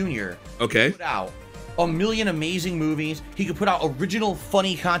Downey Jr. Okay. Put out a million amazing movies. He could put out original,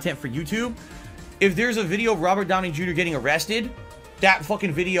 funny content for YouTube. If there's a video of Robert Downey Jr. getting arrested, that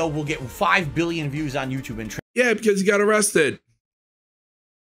fucking video will get 5 billion views on YouTube and yeah, because he got arrested.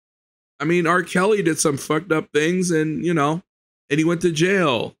 I mean, R. Kelly did some fucked up things, and and he went to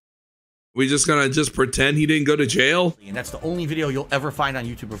jail. We just gonna pretend he didn't go to jail? And that's the only video you'll ever find on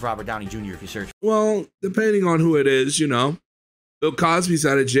YouTube of Robert Downey Jr. if you search. Well, depending on who it is, Bill Cosby's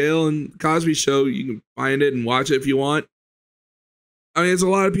out of jail, and Cosby Show, you can find it and watch it if you want. I mean, there's a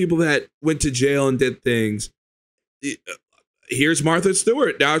lot of people that went to jail and did things. Here's Martha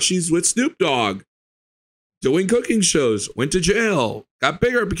Stewart. Now she's with Snoop Dogg. Doing cooking shows. Went to jail. Got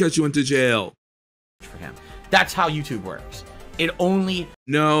bigger because she went to jail. For him. That's how YouTube works.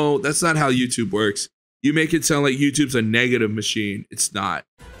 No, that's not how YouTube works. You make it sound like YouTube's a negative machine. It's not.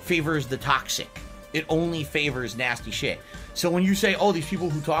 Favors the toxic. It only favors nasty shit. So when you say, oh, these people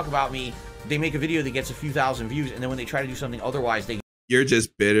who talk about me, they make a video that gets a few thousand views, and then when they try to do something otherwise, You're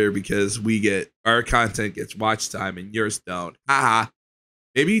just bitter because our content gets watch time and yours don't. Haha.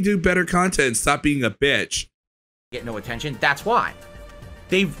 Maybe you do better content. Stop being a bitch. Get no attention. That's why.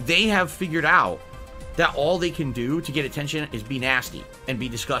 They have figured out that all they can do to get attention is be nasty and be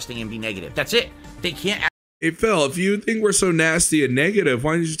disgusting and be negative. That's it. They can't. Hey, Phil, if you think we're so nasty and negative,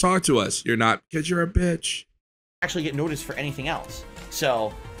 why don't you talk to us? You're not, because you're a bitch. Actually get noticed for anything else.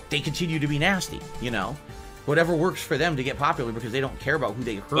 So they continue to be nasty, Whatever works for them to get popular because they don't care about who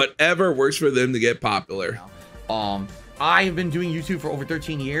they hurt. Whatever works for them to get popular. I've been doing YouTube for over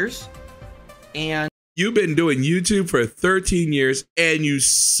 13 years. And you've been doing YouTube for 13 years and you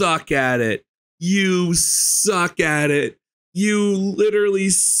suck at it. You suck at it. You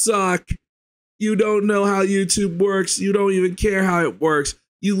literally suck. You don't know how YouTube works. You don't even care how it works.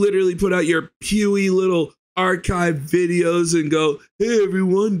 You literally put out your pewy little archive videos and go, hey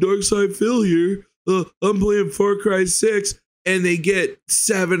everyone, Darkside Phil here. I'm playing Far Cry 6, and they get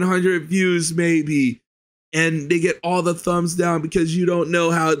 700 views maybe, and they get all the thumbs down because you don't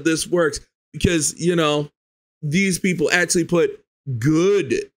know how this works. Because these people actually put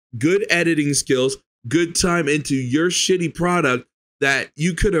good editing skills, good time into your shitty product that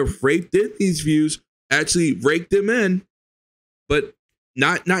you could have raked in these views, actually raked them in, but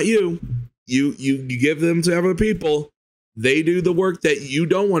not you. You give them to other people. They do the work that you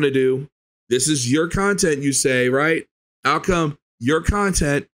don't want to do. This is your content, you say, right? How come your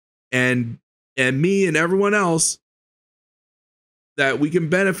content and me and everyone else that we can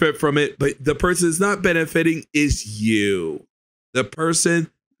benefit from it, but the person that's not benefiting is you. The person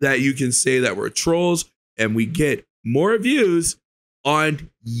that you can say that we're trolls and we get more views on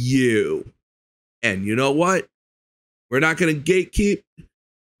you. And you know what? We're not going to gatekeep,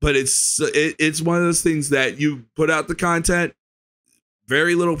 but it's one of those things that you put out the content.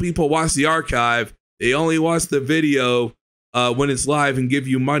 Very little people watch the archive. They only watch the video when it's live and give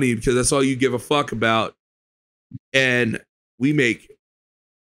you money because that's all you give a fuck about. And we make,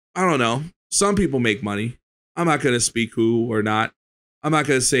 I don't know, some people make money. I'm not going to speak who or not. I'm not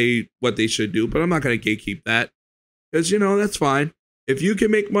going to say what they should do, but I'm not going to gatekeep that because, you know, that's fine. If you can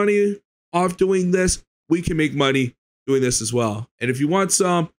make money off doing this, we can make money doing this as well. And if you want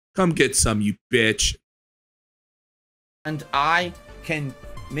some, come get some, you bitch. And I can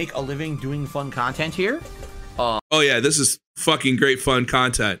make a living doing fun content here. Oh yeah, this is fucking great fun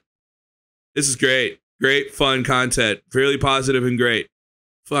content. This is great. Great fun content. Really positive and great.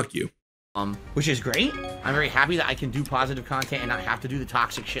 Fuck you. Which is great. I'm very happy that I can do positive content and not have to do the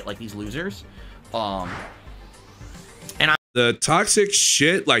toxic shit like these losers. The toxic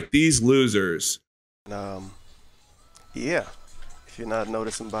shit like these losers. Yeah, if you're not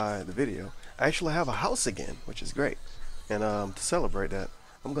noticing by the video, I actually have a house again, which is great. And to celebrate that,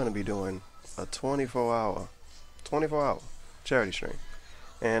 I'm going to be doing a 24-hour charity stream.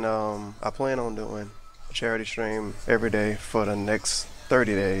 And I plan on doing a charity stream every day for the next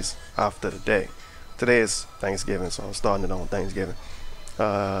 30 days after the day. Today is Thanksgiving, so I'm starting it on Thanksgiving.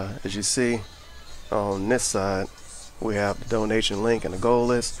 As you see on this side, we have the donation link and the goal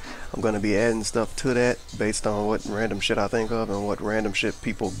list. I'm going to be adding stuff to that based on what random shit I think of and what random shit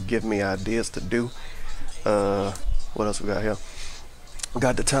people give me ideas to do. What else we got here?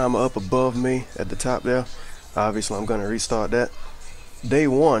 Got the timer up above me at the top there. Obviously, I'm going to restart that. Day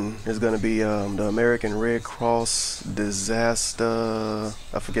one is going to be the American Red Cross disaster.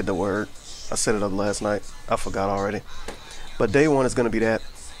 I forget the word. I set it up last night. I forgot already. But day one is going to be that.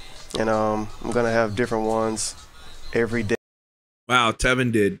 And I'm going to have different ones every day. Wow,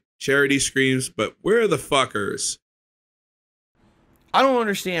 Tevin did charity screams, but where are the fuckers? I don't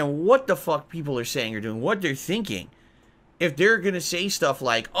understand what the fuck people are saying or doing, what they're thinking. If they're going to say stuff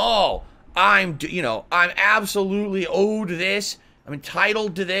like, oh, I'm absolutely owed this, I'm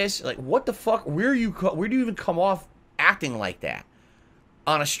entitled to this. Like, what the fuck? Where do you even come off acting like that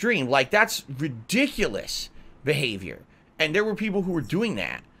on a stream? Like, that's ridiculous behavior. And there were people who were doing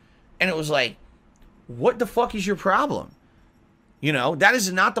that. And it was like, what the fuck is your problem? You know, that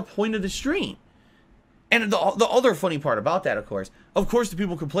is not the point of the stream. And the other funny part about that, of course, the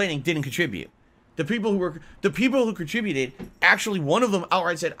people complaining didn't contribute. The people who contributed, actually, one of them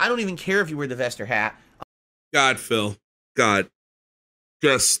outright said, I don't even care if you wear the vest or hat. God, Phil. God.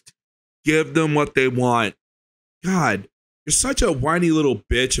 Just give them what they want. God, you're such a whiny little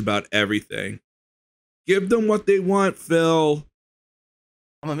bitch about everything. Give them what they want, Phil.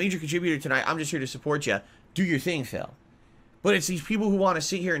 I'm a major contributor tonight. I'm just here to support you. Do your thing, Phil. But it's these people who want to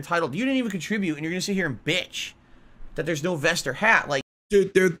sit here entitled. You didn't even contribute, and you're going to sit here and bitch that there's no vest or hat. Like,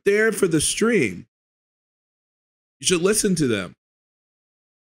 dude, they're there for the stream. You should listen to them.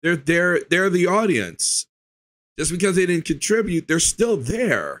 They're the audience. Just because they didn't contribute, they're still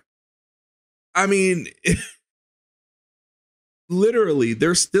there. I mean, literally,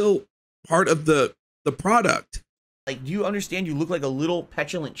 they're still part of the product. Like, do you understand you look like a little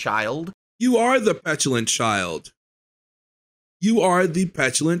petulant child? You are the petulant child. You are the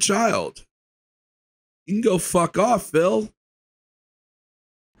petulant child. You can go fuck off, Phil.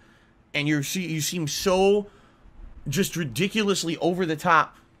 And you seem so just ridiculously over the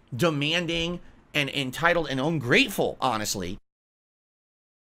top, demanding and entitled and ungrateful, honestly.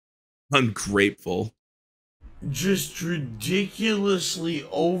 Ungrateful. Just ridiculously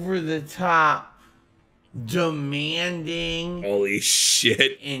over the top, demanding. Holy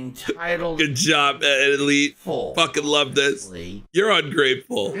shit. Entitled. Good job, Elite. Fucking love this. You're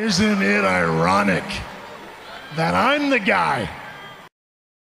ungrateful. Isn't it ironic that I'm the guy?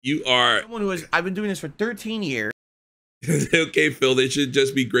 You are. Someone who has, I've been doing this for 13 years. Okay, Phil, they should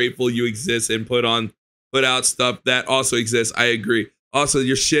just be grateful you exist and put out stuff that also exists. I agree. Also,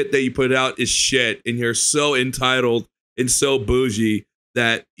 your shit that you put out is shit, and you're so entitled and so bougie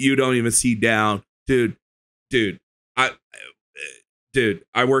that you don't even see down. Dude, I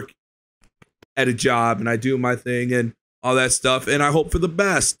work at a job and I do my thing and all that stuff, and I hope for the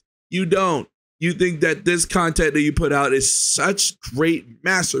best. You don't. You think that this content that you put out is such great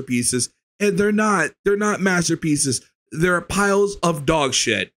masterpieces, and they're not. They're not masterpieces. They're piles of dog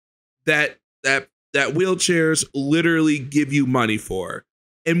shit that wheelchairs literally give you money for.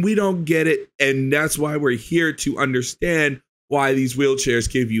 And we don't get it, and that's why we're here to understand why these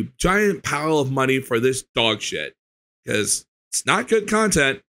wheelchairs give you giant pile of money for this dog shit. Because it's not good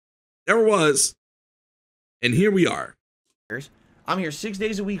content. Never was. And here we are. I'm here 6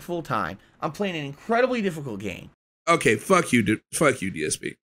 days a week full time. I'm playing an incredibly difficult game. Okay, fuck you,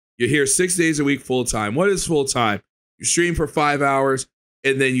 DSP. You're here 6 days a week full time. What is full time? You stream for 5 hours,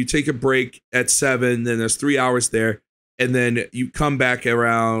 and then you take a break at 7. Then there's 3 hours there, and then you come back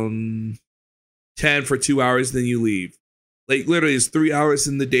around 10 for 2 hours. Then you leave. Like literally, it's 3 hours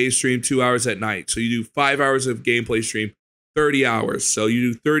in the day stream, 2 hours at night. So you do 5 hours of gameplay stream, 30 hours. So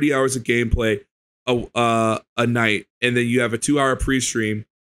you do 30 hours of gameplay a night, and then you have a 2 hour pre-stream.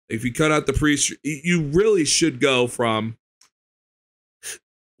 If you cut out the pre-stream, you really should go from.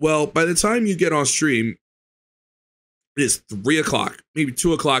 Well, by the time you get on stream, it is 3 o'clock, maybe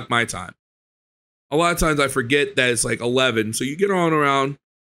 2 o'clock my time. A lot of times I forget that it's like 11. So you get on around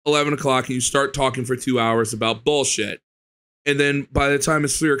 11 o'clock and you start talking for 2 hours about bullshit. And then by the time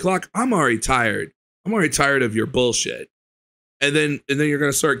it's 3 o'clock, I'm already tired. I'm already tired of your bullshit. And then you're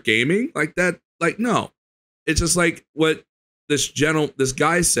going to start gaming like that. Like, no, it's just like what this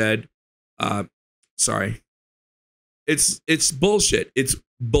guy said. Sorry. It's bullshit. It's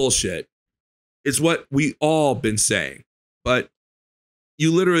bullshit. It's what we all been saying, but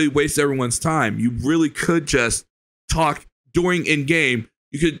you literally waste everyone's time. You really could just talk during in game.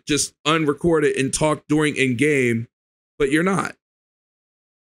 You could just unrecord it and talk during in game, but you're not.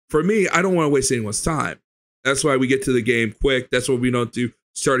 For me, I don't want to waste anyone's time. That's why we get to the game quick. That's what we don't do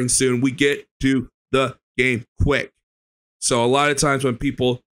starting soon. We get to the game quick. So a lot of times when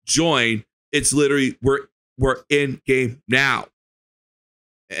people join, it's literally we're in game now.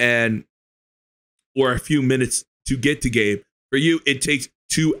 And or a few minutes to get to game. For you, it takes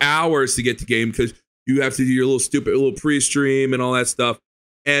 2 hours to get to game because you have to do your little pre-stream and all that stuff.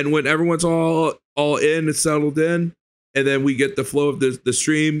 And when everyone's all in and settled in, and then we get the flow of the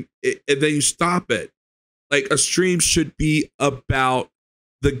stream, and then you stop it. Like a stream should be about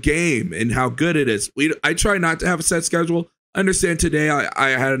the game and how good it is. I try not to have a set schedule. I understand today I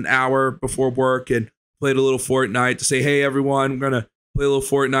had an hour before work and played a little Fortnite to say, hey, everyone, I'm going to play a little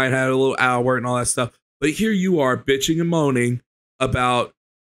Fortnite, had a little hour and all that stuff. But here you are bitching and moaning about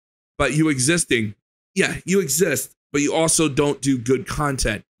you existing. Yeah, you exist, but you also don't do good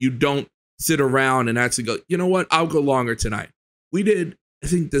content. You don't sit around and actually go, you know what? I'll go longer tonight. We did, I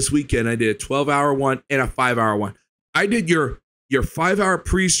think this weekend, I did a 12-hour one and a 5-hour one. I did your 5-hour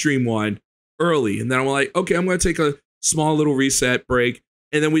pre-stream one early. And then I'm like, okay, I'm going to take a small little reset break.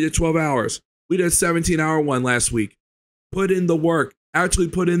 And then we did 12 hours. We did a 17-hour one last week. Put in the work. Actually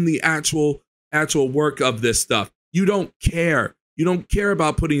put in the actual work of this stuff. You don't care. You don't care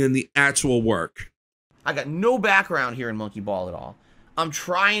about putting in the actual work. I got no background here in Monkey Ball at all. I'm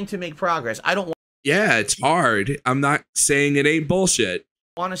trying to make progress. I don't want. Yeah, it's hard. I'm not saying it ain't bullshit.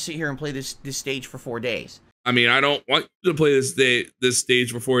 I want to sit here and play this stage for 4 days. I mean, I don't want you to play this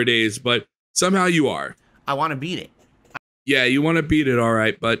stage for 4 days, but somehow you are. I want to beat it. Yeah, you want to beat it, all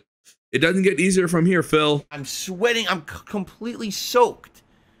right, but it doesn't get easier from here, Phil. I'm sweating. I'm completely soaked.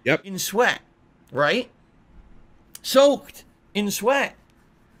 Yep. In sweat, right? Soaked in sweat.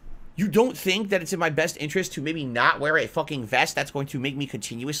 You don't think that it's in my best interest to maybe not wear a fucking vest that's going to make me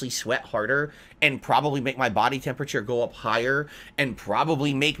continuously sweat harder and probably make my body temperature go up higher and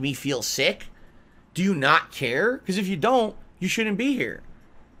probably make me feel sick? Do you not care? Because if you don't, you shouldn't be here.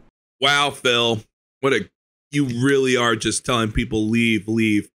 Wow, Phil. You really are just telling people leave.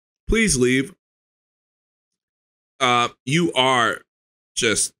 Please leave. You are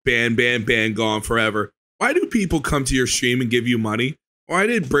just ban, gone forever. Why do people come to your stream and give you money? Why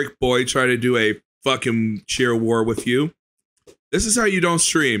did Brick Boy try to do a fucking cheer war with you? This is how you don't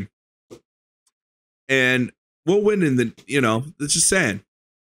stream. And we'll win in the, it's just saying.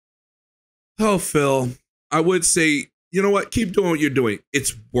 Oh, Phil, I would say, you know what? Keep doing what you're doing.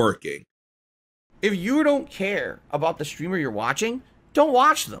 It's working. If you don't care about the streamer you're watching, don't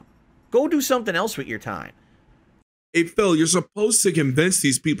watch them. Go do something else with your time. Hey, Phil, you're supposed to convince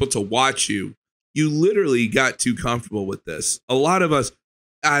these people to watch you. You literally got too comfortable with this. A lot of us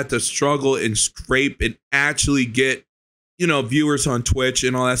had to struggle and scrape and actually get, viewers on Twitch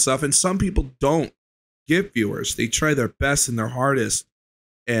and all that stuff. And some people don't get viewers. They try their best and their hardest.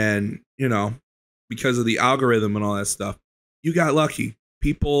 And, because of the algorithm and all that stuff, you got lucky.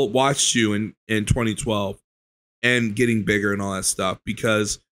 People watched you in 2012 and getting bigger and all that stuff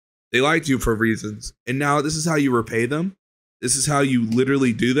because they liked you for reasons. And now this is how you repay them. This is how you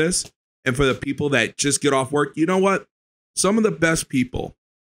literally do this. And for the people that just get off work, you know what? Some of the best people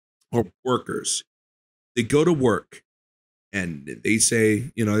are workers. They go to work and they say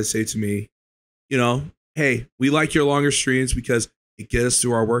to me, hey, we like your longer streams because it gets us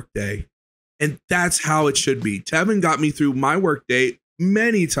through our work day. And that's how it should be. Tevin got me through my work day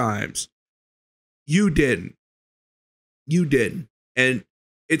many times. You didn't. And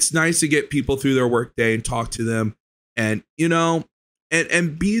it's nice to get people through their workday and talk to them, and you know,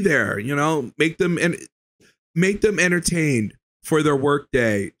 and be there. You know, make them entertained for their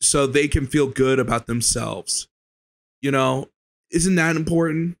workday so they can feel good about themselves. You know, isn't that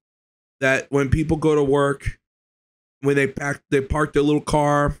important? That when people go to work, when they park their little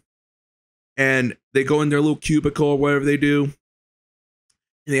car and they go in their little cubicle or whatever they do,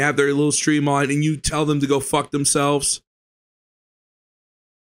 and they have their little stream on, and you tell them to go fuck themselves.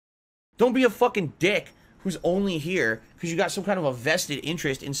 Don't be a fucking dick who's only here because you got some kind of a vested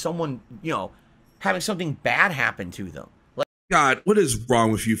interest in someone, you know, having something bad happen to them. Like, God, what is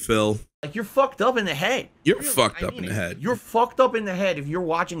wrong with you, Phil? Like, you're fucked up in the head. You're fucked up in the head. You're fucked up in the head if you're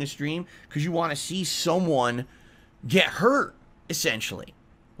watching a stream because you want to see someone get hurt, essentially.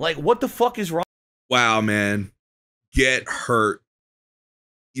 Like, what the fuck is wrong? Wow, man. Get hurt.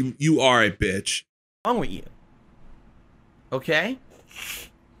 You are a bitch. Wrong with you? Okay?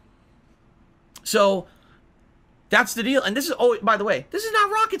 So, that's the deal. And this is, oh, by the way, this is not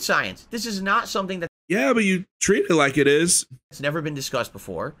rocket science. This is not something that... Yeah, but you treat it like it is. It's never been discussed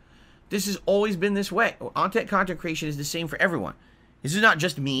before. This has always been this way. Content creation is the same for everyone. This is not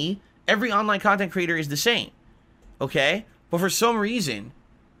just me. Every online content creator is the same. Okay? But for some reason,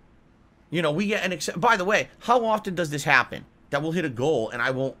 you know, we get an by the way, how often does this happen? That we'll hit a goal and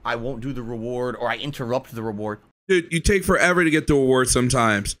I won't do the reward, or I interrupt the reward. Dude, you take forever to get the reward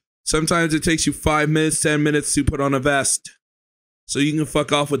sometimes. Sometimes it takes you 5 minutes, 10 minutes to put on a vest. So you can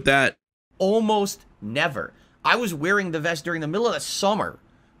fuck off with that. Almost never. I was wearing the vest during the middle of the summer,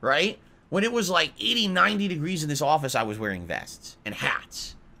 right? When it was like 80, 90 degrees in this office, I was wearing vests and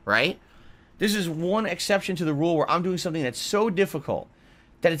hats, right? This is one exception to the rule where I'm doing something that's so difficult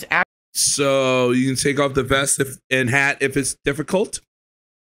that it's actually... So you can take off the vest and hat if it's difficult?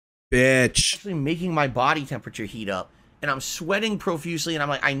 Bitch. Actually making my body temperature heat up, and I'm sweating profusely, and I'm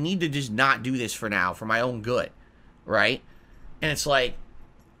like, I need to just not do this for now, for my own good, right? And it's like,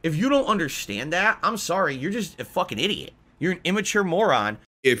 if you don't understand that, I'm sorry, you're just a fucking idiot. You're an immature moron.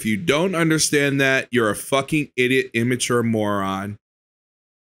 If you don't understand that, you're a fucking idiot, immature moron.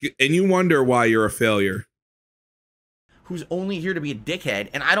 And you wonder why you're a failure. Who's only here to be a dickhead,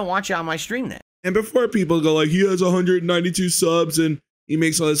 and I don't want you on my stream then. And before people go like, he has 192 subs and he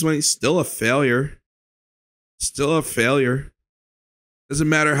makes all this money, still a failure. Still a failure. Doesn't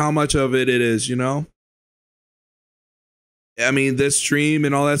matter how much of it is, you know? I mean, this stream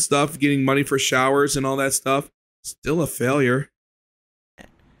and all that stuff, getting money for showers and all that stuff, still a failure.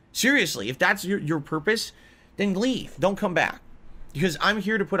 Seriously, if that's your purpose, then leave. Don't come back. Because I'm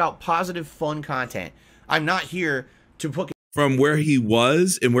here to put out positive, fun content. I'm not here to put... From where he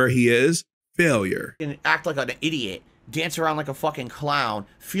was and where he is, failure. And act like an idiot. Dance around like a fucking clown.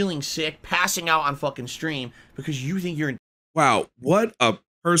 Feeling sick. Passing out on fucking stream. Because you think you're... Wow, what a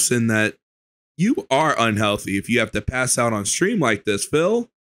person that... You are unhealthy if you have to pass out on stream like this, Phil.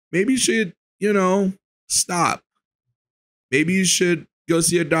 Maybe you should, you know, stop. Maybe you should go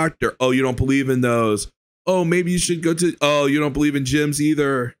see a doctor. Oh, you don't believe in those. Oh, maybe you should go to... Oh, you don't believe in gyms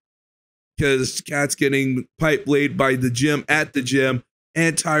either. Because Cat's getting pipe laid by the gym at the gym.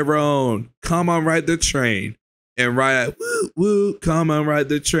 And Tyrone, come on, ride the train. And Riot, woo, woo, come on, ride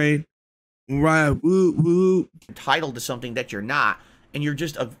the train. Riot, woo, woo. Entitled to something that you're not. And you're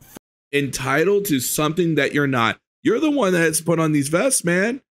just a... Entitled to something that you're not. You're the one that's put on these vests,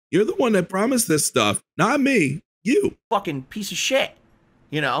 man. You're the one that promised this stuff. Not me. You. Fucking piece of shit.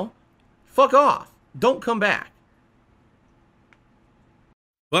 You know? Fuck off. Don't come back.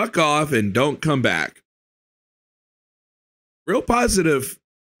 Fuck off and don't come back. Real positive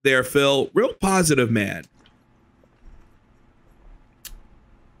there, Phil. Real positive, man.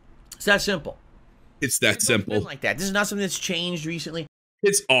 It's that simple. It's that simple. Been like that. This is not something that's changed recently.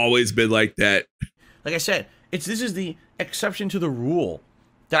 It's always been like that. Like I said, this is the exception to the rule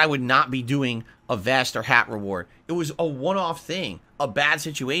that I would not be doing a vest or hat reward. It was a one-off thing, a bad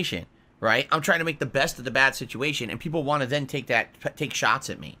situation, right? I'm trying to make the best of the bad situation, and people want to then take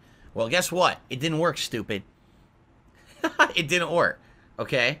shots at me. Well, guess what? It didn't work, stupid. It didn't work,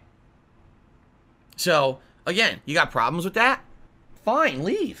 okay? So, again, you got problems with that? Fine,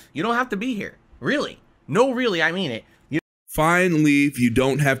 leave. You don't have to be here. Really. No, really, I mean it. Fine, leave. You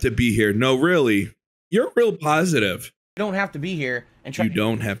don't have to be here. No, really. You're real positive. You don't have to be here and try. You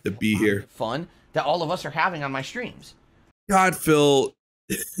don't have to be here. Fun that all of us are having on my streams. God, Phil,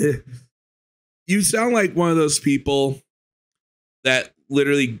 you sound like one of those people that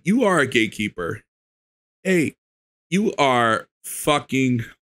literally, you are a gatekeeper. Hey, you are fucking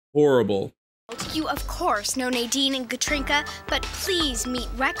horrible. You, of course, know Nadine and Katrinka, but please meet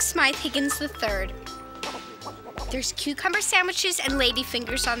Rex Smythe Higgins III. There's cucumber sandwiches and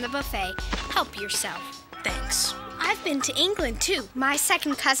ladyfingers on the buffet. Help yourself. Thanks. I've been to England, too. My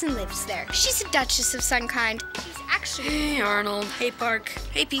second cousin lives there. She's a duchess of some kind. She's actually... Hey, Arnold. Hey, Park.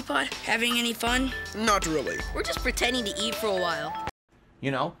 Hey, Peapod. Having any fun? Not really. We're just pretending to eat for a while.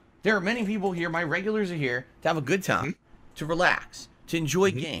 You know, there are many people here, my regulars are here, to have a good time, to relax, to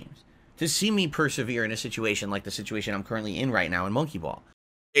enjoy games, to see me persevere in a situation like the situation I'm currently in right now in Monkey Ball.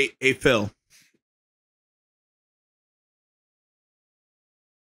 Hey, Phil.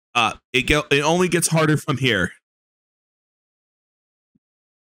 It only gets harder from here.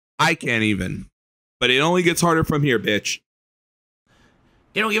 I can't even. But it only gets harder from here, bitch.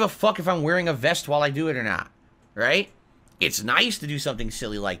 They don't give a fuck if I'm wearing a vest while I do it or not, right? It's nice to do something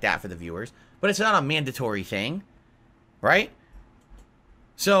silly like that for the viewers, but it's not a mandatory thing, right?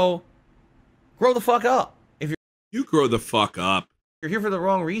 So, grow the fuck up. If you grow the fuck up. You're here for the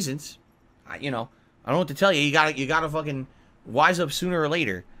wrong reasons. You know, I don't know what to tell you. You gotta fucking wise up sooner or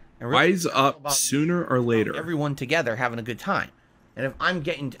later. And really wise up sooner or later. Everyone together having a good time. And if I'm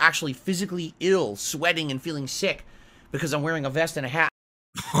getting actually physically ill, sweating and feeling sick because I'm wearing a vest and a hat.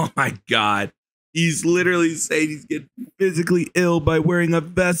 Oh my God. He's literally saying he's getting physically ill by wearing a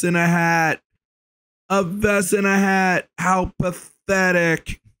vest and a hat. A vest and a hat. How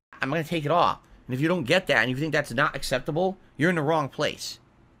pathetic. I'm going to take it off. And if you don't get that and you think that's not acceptable, you're in the wrong place.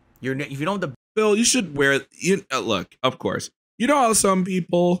 If you don't... Bill, you should wear... look, of course. You know how some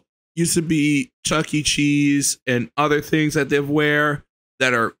people used to be Chuck E. Cheese and other things that they wear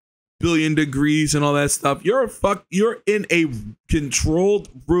that are billion degrees and all that stuff. You're in a controlled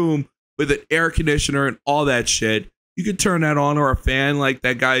room with an air conditioner and all that shit. You could turn that on or a fan like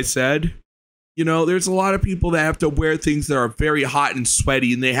that guy said. You know, there's a lot of people that have to wear things that are very hot and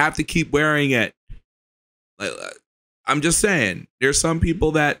sweaty and they have to keep wearing it. I'm just saying, there's some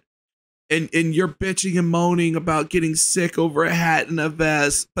people that And you're bitching and moaning about getting sick over a hat and a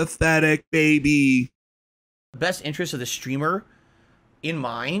vest. Pathetic, baby. The best interest of the streamer in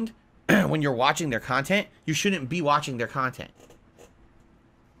mind when you're watching their content, you shouldn't be watching their content.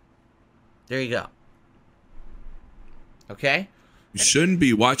 There you go. Okay? You shouldn't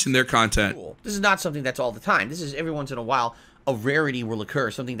be watching their content. Cool. This is not something that's all the time. This is every once in a while a rarity will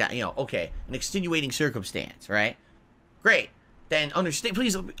occur. Something that, you know, okay, an extenuating circumstance, right? Great. Then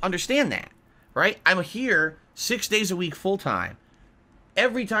please understand that, right? I'm here 6 days a week full time.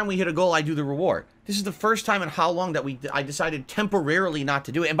 Every time we hit a goal, I do the reward. This is the first time in how long that I decided temporarily not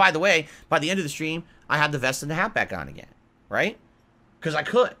to do it. And by the way, by the end of the stream, I had the vest and the hat back on again, right? Because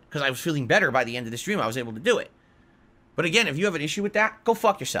I was feeling better by the end of the stream. I was able to do it. But again, if you have an issue with that, go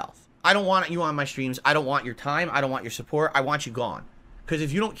fuck yourself. I don't want you on my streams. I don't want your time. I don't want your support. I want you gone. Because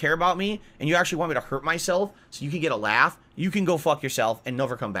if you don't care about me and you actually want me to hurt myself so you can get a laugh, you can go fuck yourself and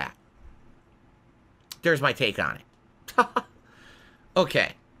never come back. There's my take on it.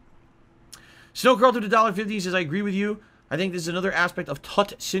 Okay. Snowcurl to the $1.50 says, I agree with you. I think this is another aspect of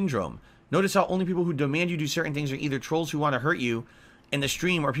Tut syndrome. Notice how only people who demand you do certain things are either trolls who want to hurt you in the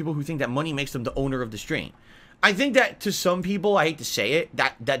stream or people who think that money makes them the owner of the stream. I think that to some people, I hate to say it,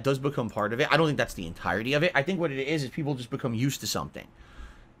 that does become part of it. I don't think that's the entirety of it. I think what it is people just become used to something.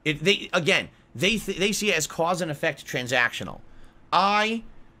 They see it as cause and effect transactional. I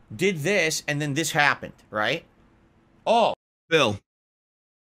did this and then this happened, right? Oh, Bill,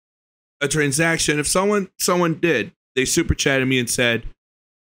 a transaction. If someone did, they super chatted me and said,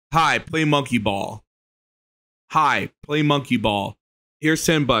 "Hi, play Monkey Ball. Hi, play Monkey Ball. Here's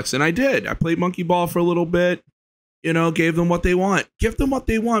 $10," and I did. I played Monkey Ball for a little bit. You know, gave them what they want. Give them what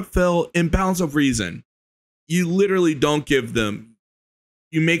they want, Phil, in bounds of reason. You literally don't give them.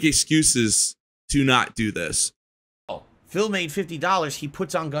 You make excuses to not do this. Oh, Phil made $50. He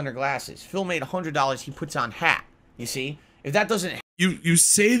puts on Gunner glasses. Phil made $100. He puts on hat. You see? If that doesn't... You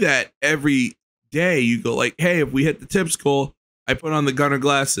say that every day. You go like, hey, if we hit the tips goal, I put on the Gunner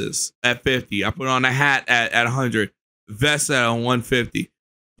glasses at 50. I put on a hat at 100. Vest at 150.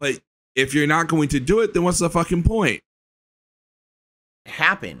 But if you're not going to do it, then what's the fucking point?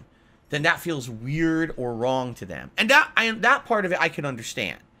 Happen, then that feels weird or wrong to them. And that part of it I can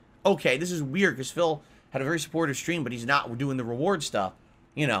understand. Okay, this is weird because Phil had a very supportive stream, but he's not doing the reward stuff.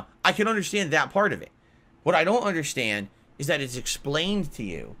 You know, I can understand that part of it. What I don't understand is that it's explained to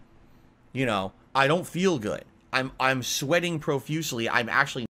you. You know, I don't feel good. I'm sweating profusely. I'm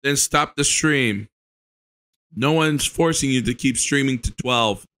actually... Then stop the stream. No one's forcing you to keep streaming to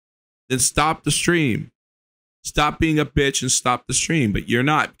 12. Then stop the stream. Stop being a bitch and stop the stream. But you're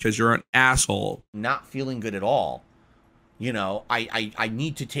not, because you're an asshole. Not feeling good at all. You know, I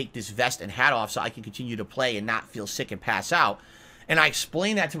need to take this vest and hat off so I can continue to play and not feel sick and pass out. And I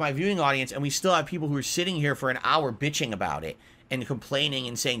explain that to my viewing audience, and we still have people who are sitting here for an hour bitching about it and complaining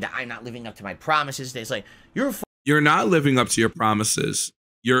and saying that I'm not living up to my promises. It's like, you're not living up to your promises.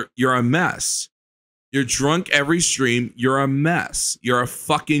 You're a mess. You're drunk every stream. You're a mess. You're a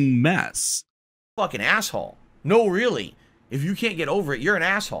fucking mess. Fucking asshole. No, really. If you can't get over it, you're an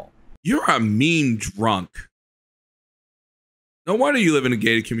asshole. You're a mean drunk. No wonder you live in a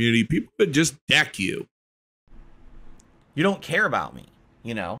gated community. People would just deck you. You don't care about me,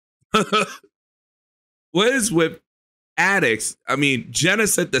 you know? What is with addicts? I mean, Jenna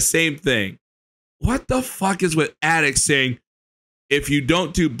said the same thing. What the fuck is with addicts saying, if you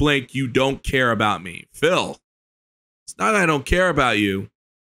don't do blank, you don't care about me? Phil, it's not I don't care about you.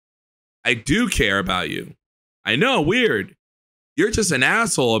 I do care about you. I know, weird. You're just an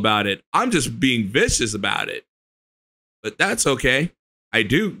asshole about it. I'm just being vicious about it. But that's okay. I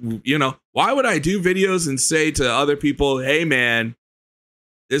do, you know, why would I do videos and say to other people, hey man,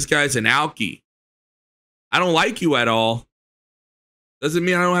 this guy's an alkie. I don't like you at all. Doesn't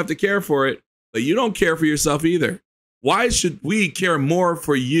mean I don't have to care for it, but you don't care for yourself either. Why should we care more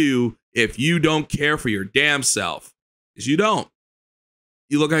for you if you don't care for your damn self? Because you don't.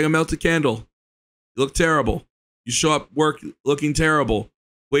 You look like a melted candle. You look terrible. You show up work looking terrible,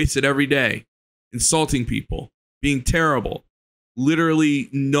 wasted every day, insulting people, being terrible. Literally,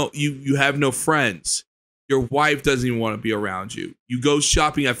 no, you have no friends. Your wife doesn't even want to be around you. You go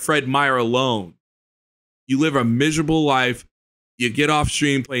shopping at Fred Meyer alone. You live a miserable life. You get off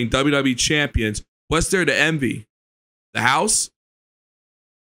stream playing WWE Champions. What's there to envy? The house?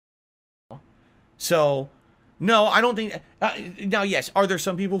 So, no, I don't think... now, yes, are there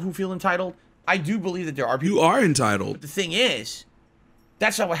some people who feel entitled? I do believe that there are people. You are entitled. But the thing is,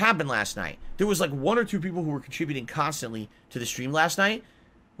 that's not what happened last night. There was like 1 or 2 people who were contributing constantly to the stream last night,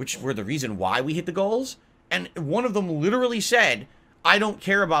 which were the reason why we hit the goals. And one of them literally said, I don't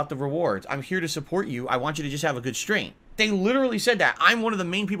care about the rewards. I'm here to support you. I want you to just have a good stream. They literally said that. I'm one of the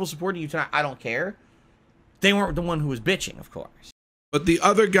main people supporting you tonight. I don't care. They weren't the one who was bitching, of course. But the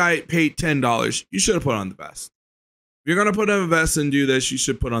other guy paid $10. You should have put on the vest. If you're going to put on a vest and do this, you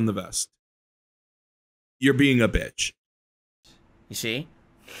should put on the vest. You're being a bitch. You see?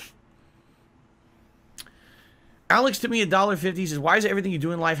 Alex to me $1.50 says, why is it everything you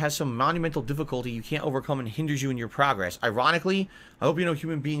do in life has some monumental difficulty you can't overcome and hinders you in your progress? Ironically, I hope you know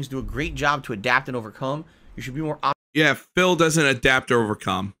human beings do a great job to adapt and overcome. You should be more yeah, Phil doesn't adapt or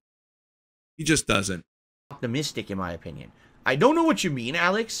overcome. He just doesn't. Optimistic, in my opinion. I don't know what you mean,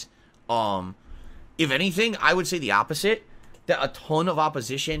 Alex. If anything, I would say the opposite. That a ton of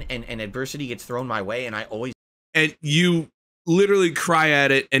opposition and adversity gets thrown my way, and I always... And you literally cry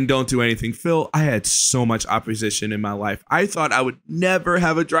at it and don't do anything. Phil, I had so much opposition in my life. I thought I would never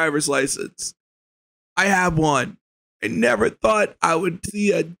have a driver's license. I have one. I never thought I would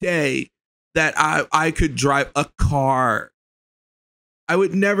see a day that I could drive a car. I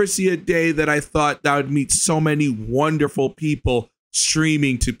would never see a day that I thought that I would meet so many wonderful people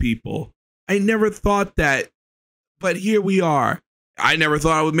streaming to people. I never thought that, but here we are. I never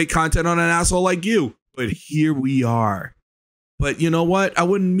thought I would make content on an asshole like you, but here we are. But you know what? I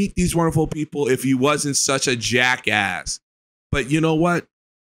wouldn't meet these wonderful people if you wasn't such a jackass. But you know what?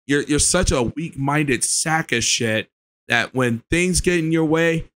 You're such a weak-minded sack of shit that when things get in your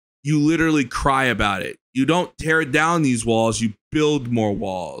way, you literally cry about it. You don't tear down these walls, you build more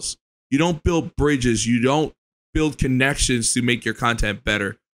walls. You don't build bridges, you don't build connections to make your content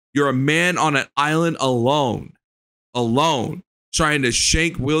better. You're a man on an island alone, trying to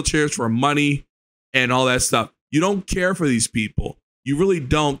shank wheelchairs for money and all that stuff. You don't care for these people. You really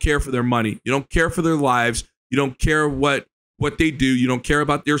don't care for their money. You don't care for their lives. You don't care what they do. You don't care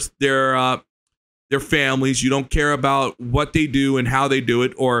about their families. You don't care about what they do and how they do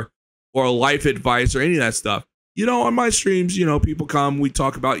it, or life advice or any of that stuff. You know, on my streams, you know, people come, we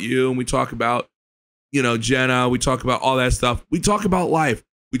talk about you, and we talk about, you know, Jenna, we talk about all that stuff. We talk about life.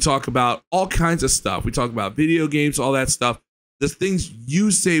 We talk about all kinds of stuff. We talk about video games, all that stuff. The things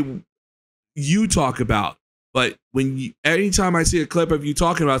you say you talk about. But anytime I see a clip of you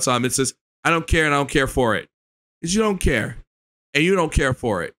talking about something, it says, I don't care and I don't care for it. Because you don't care. And you don't care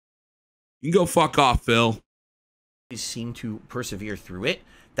for it. You can go fuck off, Phil. Seem to persevere through it.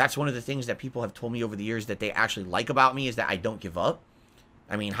 That's one of the things that people have told me over the years that they actually like about me, is that I don't give up.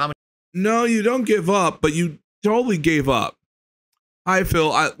 I mean, how many... No, you don't give up, but you totally gave up. Hi,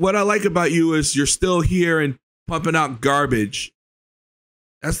 Phil. What I like about you is you're still here and pumping out garbage.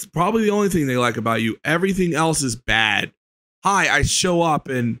 That's probably the only thing they like about you. Everything else is bad. Hi, I show up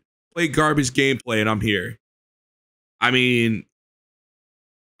and play garbage gameplay and I'm here. I mean,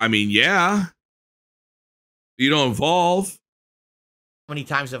 yeah. You don't evolve. How many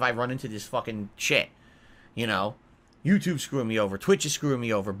times have I run into this fucking shit? You know, YouTube screwing me over, Twitch is screwing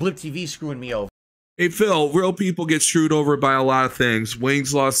me over, Blip TV screwing me over. Hey, Phil, real people get screwed over by a lot of things.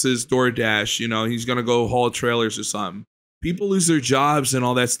 Wings lost his DoorDash. You know, he's going to go haul trailers or something. People lose their jobs and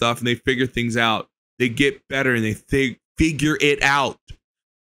all that stuff, and they figure things out. They get better, and they figure it out.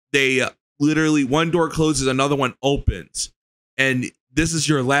 They literally, one door closes, another one opens. And this is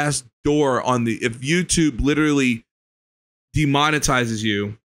your last door on the, if YouTube literally demonetizes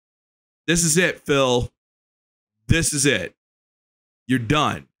you, this is it, Phil. This is it. You're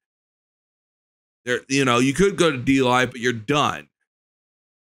done. There, you know, you could go to DLive, but you're done.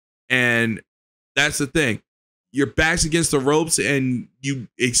 And that's the thing. Your back's against the ropes and you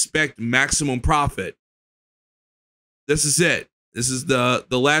expect maximum profit. This is it. This is the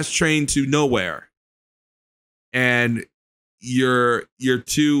last train to nowhere. And you're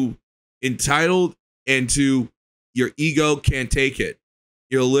too entitled, and your ego can't take it.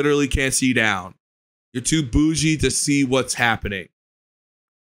 You literally can't see down. You're too bougie to see what's happening.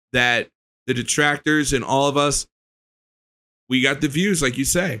 That the detractors and all of us, we got the views, like you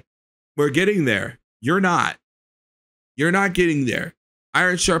say. We're getting there. You're not. You're not getting there.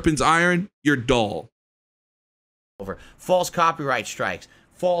 Iron sharpens iron. You're dull. Over false copyright strikes,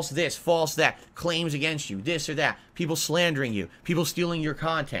 false this, false that, claims against you, this or that, people slandering you, people stealing your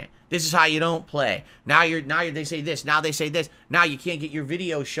content. This is how you don't play. Now they say this, now they say this. Now you can't get your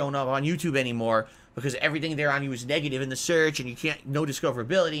videos shown up on YouTube anymore because everything there on you is negative in the search, and you can't, no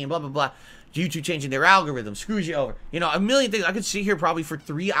discoverability, and blah blah blah. YouTube changing their algorithm screws you over. You know, a million things. I could sit here probably for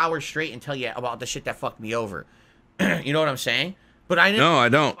 3 hours straight and tell you about the shit that fucked me over. You know what I'm saying? But I no, I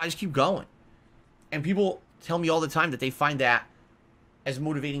don't. I just keep going. And people tell me all the time that they find that as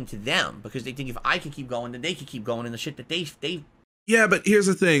motivating to them because they think if I can keep going, then they can keep going, and the shit that they. Yeah, but here's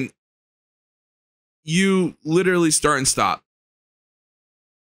the thing. You literally start and stop.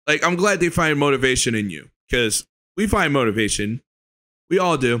 Like, I'm glad they find motivation in you, because we find motivation. We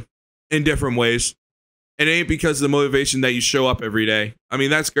all do, in different ways. And it ain't because of the motivation that you show up every day. I mean,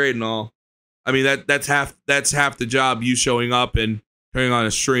 that's great and all. I mean, that's half the job, you showing up and turning on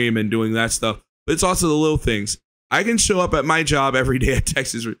a stream and doing that stuff. But it's also the little things. I can show up at my job every day at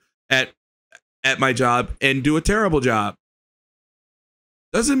Texas at my job and do a terrible job.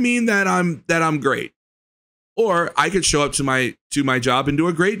 Doesn't mean that I'm great. Or I could show up to my job and do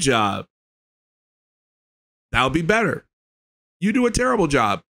a great job. That would be better. You do a terrible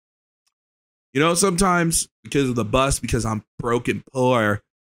job. You know, sometimes because of the bus, because I'm broke and poor,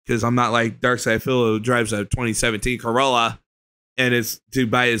 because I'm not like Darkside Phil who drives a 2017 Corolla and it's to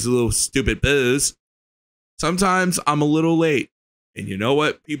buy his little stupid booze. Sometimes I'm a little late. And you know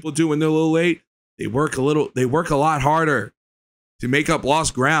what people do when they're a little late? They work a lot harder to make up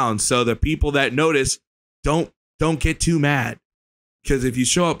lost ground, so the people that notice don't get too mad. Because if you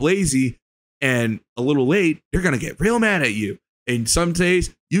show up lazy and a little late, they're going to get real mad at you. And some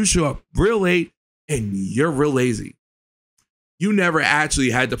days you show up real late and you're real lazy. You never actually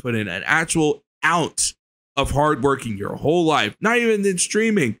had to put in an actual ounce of hard working your whole life. Not even in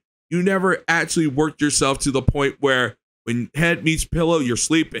streaming. You never actually worked yourself to the point where when head meets pillow, you're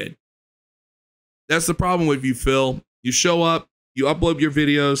sleeping. That's the problem with you, Phil. You show up, you upload your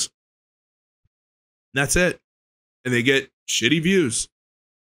videos. That's it. And they get shitty views.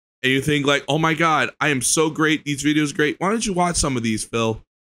 And you think like, oh my God, I am so great. These videos are great. Why don't you watch some of these, Phil?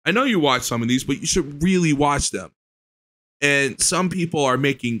 I know you watch some of these, but you should really watch them. And some people are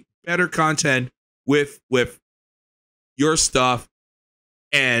making better content with your stuff.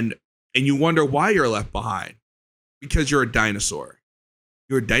 And you wonder why you're left behind. Because you're a dinosaur.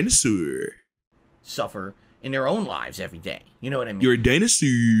 You're a dinosaur. Suffer in their own lives every day. You know what I mean? You're a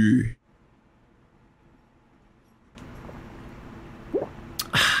dinosaur.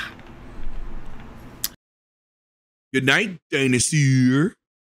 Good night, dinosaur.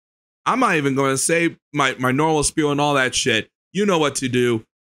 I'm not even going to say my normal spiel and all that shit. You know what to do.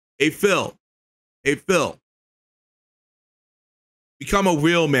 Hey, Phil. Hey, Phil. Become a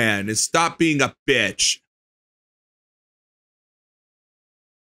real man and stop being a bitch.